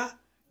pana,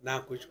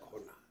 na kuch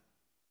khona.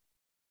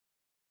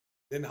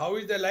 Then how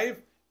is the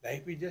life?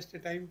 Life is just a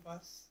time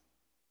pass.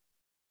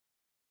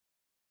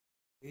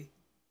 Okay?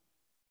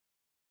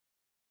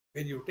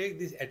 When you take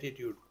this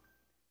attitude,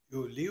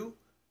 you live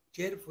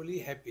cheerfully,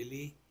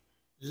 happily,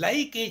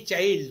 like a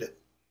child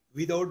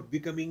without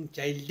becoming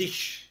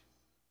childish.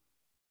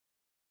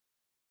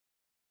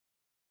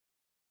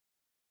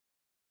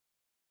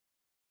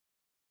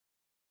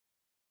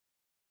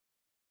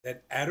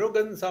 That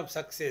arrogance of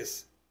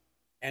success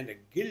and the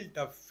guilt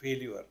of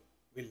failure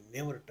will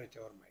never touch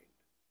our mind.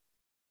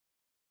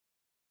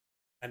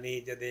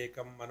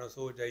 Anejadekam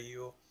manaso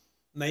jayo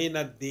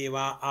naina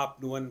deva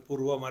apnuvan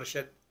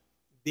purvamarshad.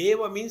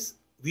 Deva means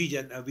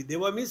vision.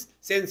 Deva means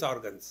sense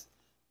organs.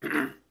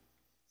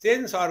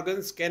 Sense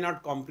organs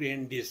cannot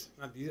comprehend this.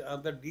 Now, these are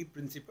the deep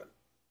principle.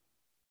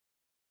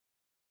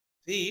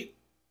 See,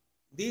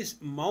 this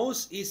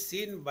mouse is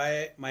seen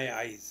by my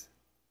eyes.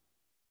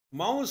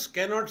 Mouse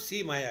cannot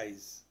see my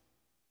eyes.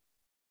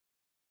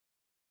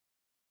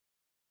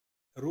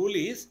 Rule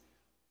is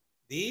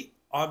the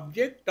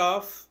object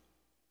of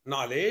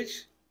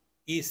knowledge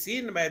is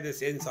seen by the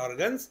sense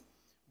organs,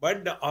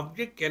 but the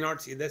object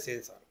cannot see the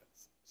sense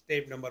organs.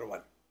 Step number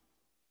 1.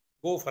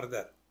 Go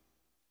further.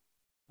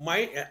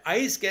 My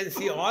eyes can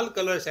see all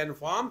colors and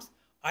forms.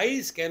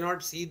 Eyes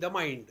cannot see the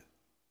mind.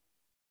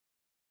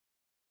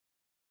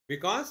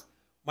 Because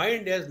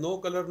mind has no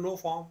color, no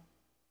form.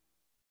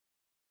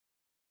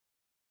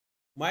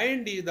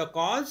 Mind is the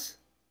cause.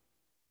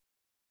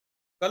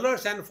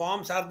 Colors and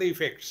forms are the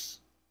effects.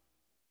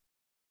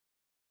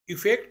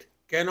 Effect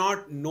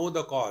cannot know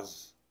the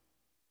cause.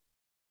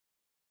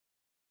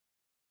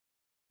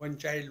 One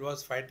child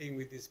was fighting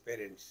with his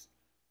parents.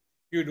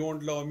 You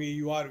don't love me,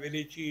 you are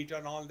very cheat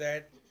and all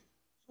that.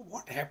 So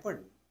what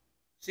happened?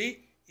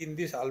 See, in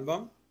this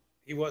album,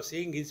 he was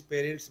seeing his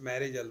parents'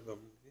 marriage album.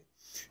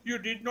 You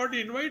did not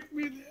invite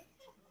me there.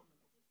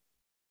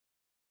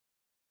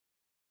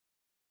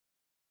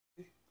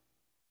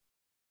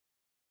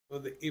 So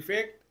the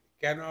effect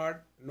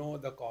cannot know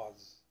the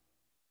cause.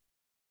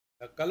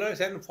 The colors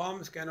and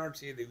forms cannot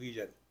see the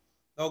vision.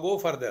 Now go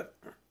further.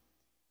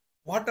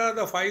 What are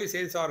the 5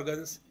 sense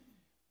organs?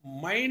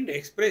 Mind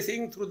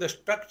expressing through the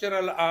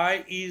structural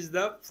eye is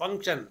the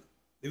function,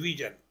 the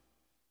vision.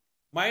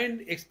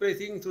 Mind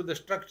expressing through the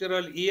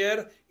structural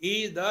ear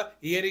is the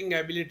hearing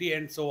ability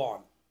and so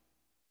on.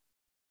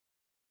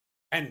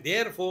 And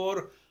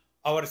therefore,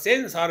 our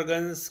sense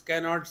organs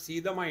cannot see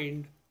the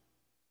mind.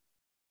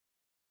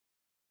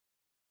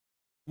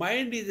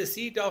 Mind is the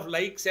seat of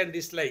likes and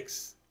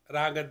dislikes,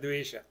 raga,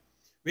 dvesha.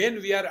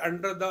 When we are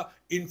under the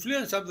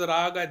influence of the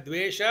raga,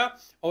 dvesha,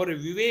 our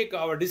viveka,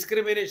 our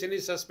discrimination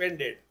is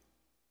suspended.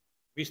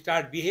 We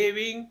start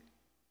behaving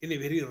in a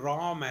very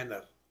raw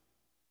manner.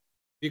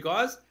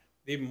 Because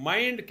the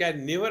mind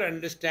can never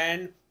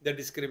understand the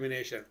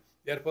discrimination.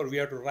 Therefore, we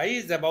have to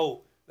rise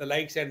above the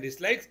likes and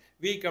dislikes.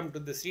 We come to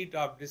the seat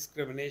of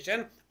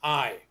discrimination,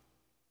 I.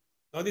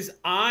 Now, this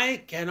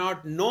I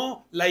cannot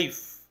know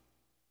life.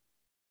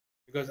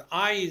 Because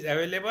I is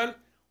available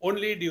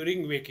only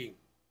during waking.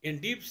 In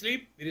deep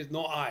sleep, there is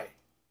no I.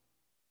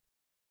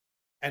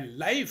 And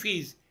life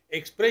is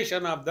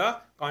expression of the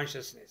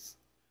consciousness.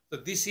 So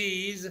this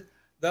is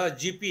the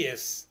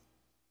GPS.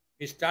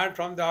 We start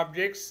from the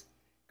objects,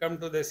 come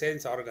to the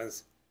sense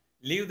organs.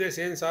 Leave the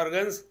sense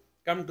organs,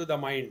 come to the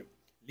mind.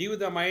 Leave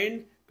the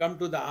mind, come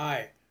to the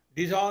I.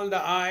 Dissolve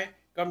the I,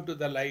 come to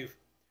the life.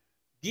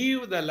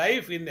 Give the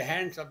life in the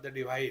hands of the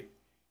divine.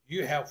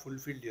 You have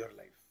fulfilled your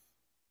life.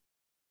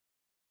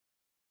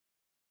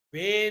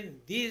 When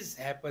this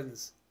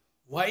happens,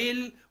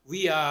 while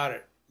we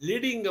are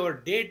leading our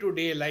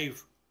day-to-day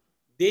life,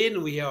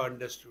 then we have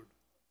understood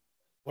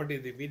what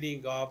is the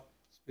meaning of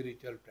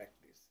spiritual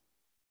practice.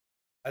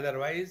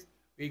 Otherwise,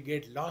 We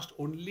get lost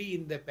only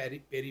in the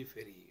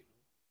periphery.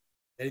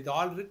 That is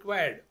all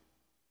required.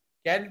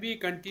 Can we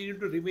continue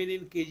to remain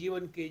in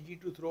KG1,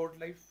 KG2 throughout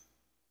life?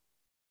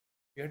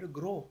 We have to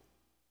grow.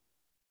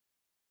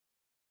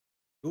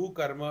 Do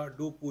karma,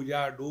 do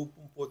puja, do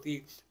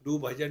poti, do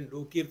bhajan,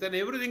 do kirtan,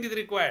 everything is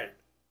required.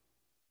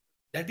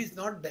 That is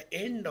not the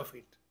end of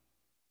it.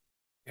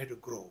 We have to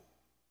grow.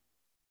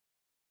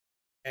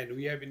 And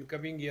we have been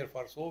coming here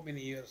for so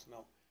many years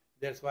now.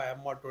 That's why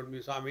Amma told me,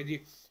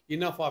 Swamiji,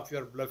 enough of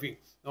your bluffing.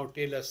 Now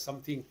tell us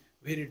something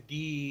very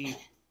deep.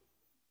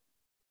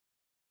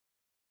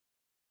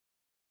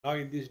 Now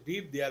in this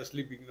deep, they are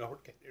sleeping. Now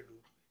what can they do?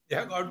 They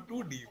have gone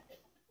too deep.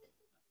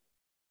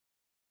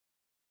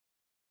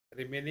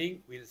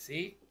 Remaining, we'll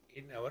see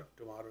in our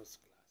tomorrow's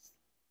class.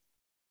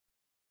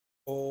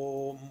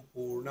 Om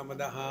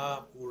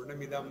Purnamadaha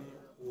Purnamidam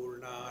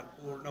Purnat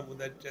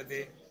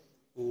Purnamudachyate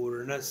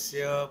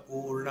Purnasya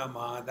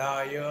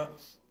Purnamadaya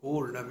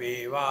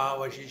Purnameva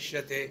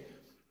Vashishyate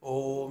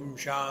Om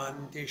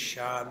Shanti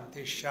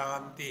Shanti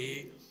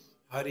Shanti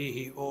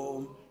Harihi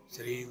Om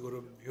Sri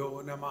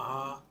Gurubhyo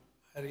Namaha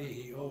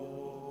Harihi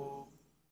Om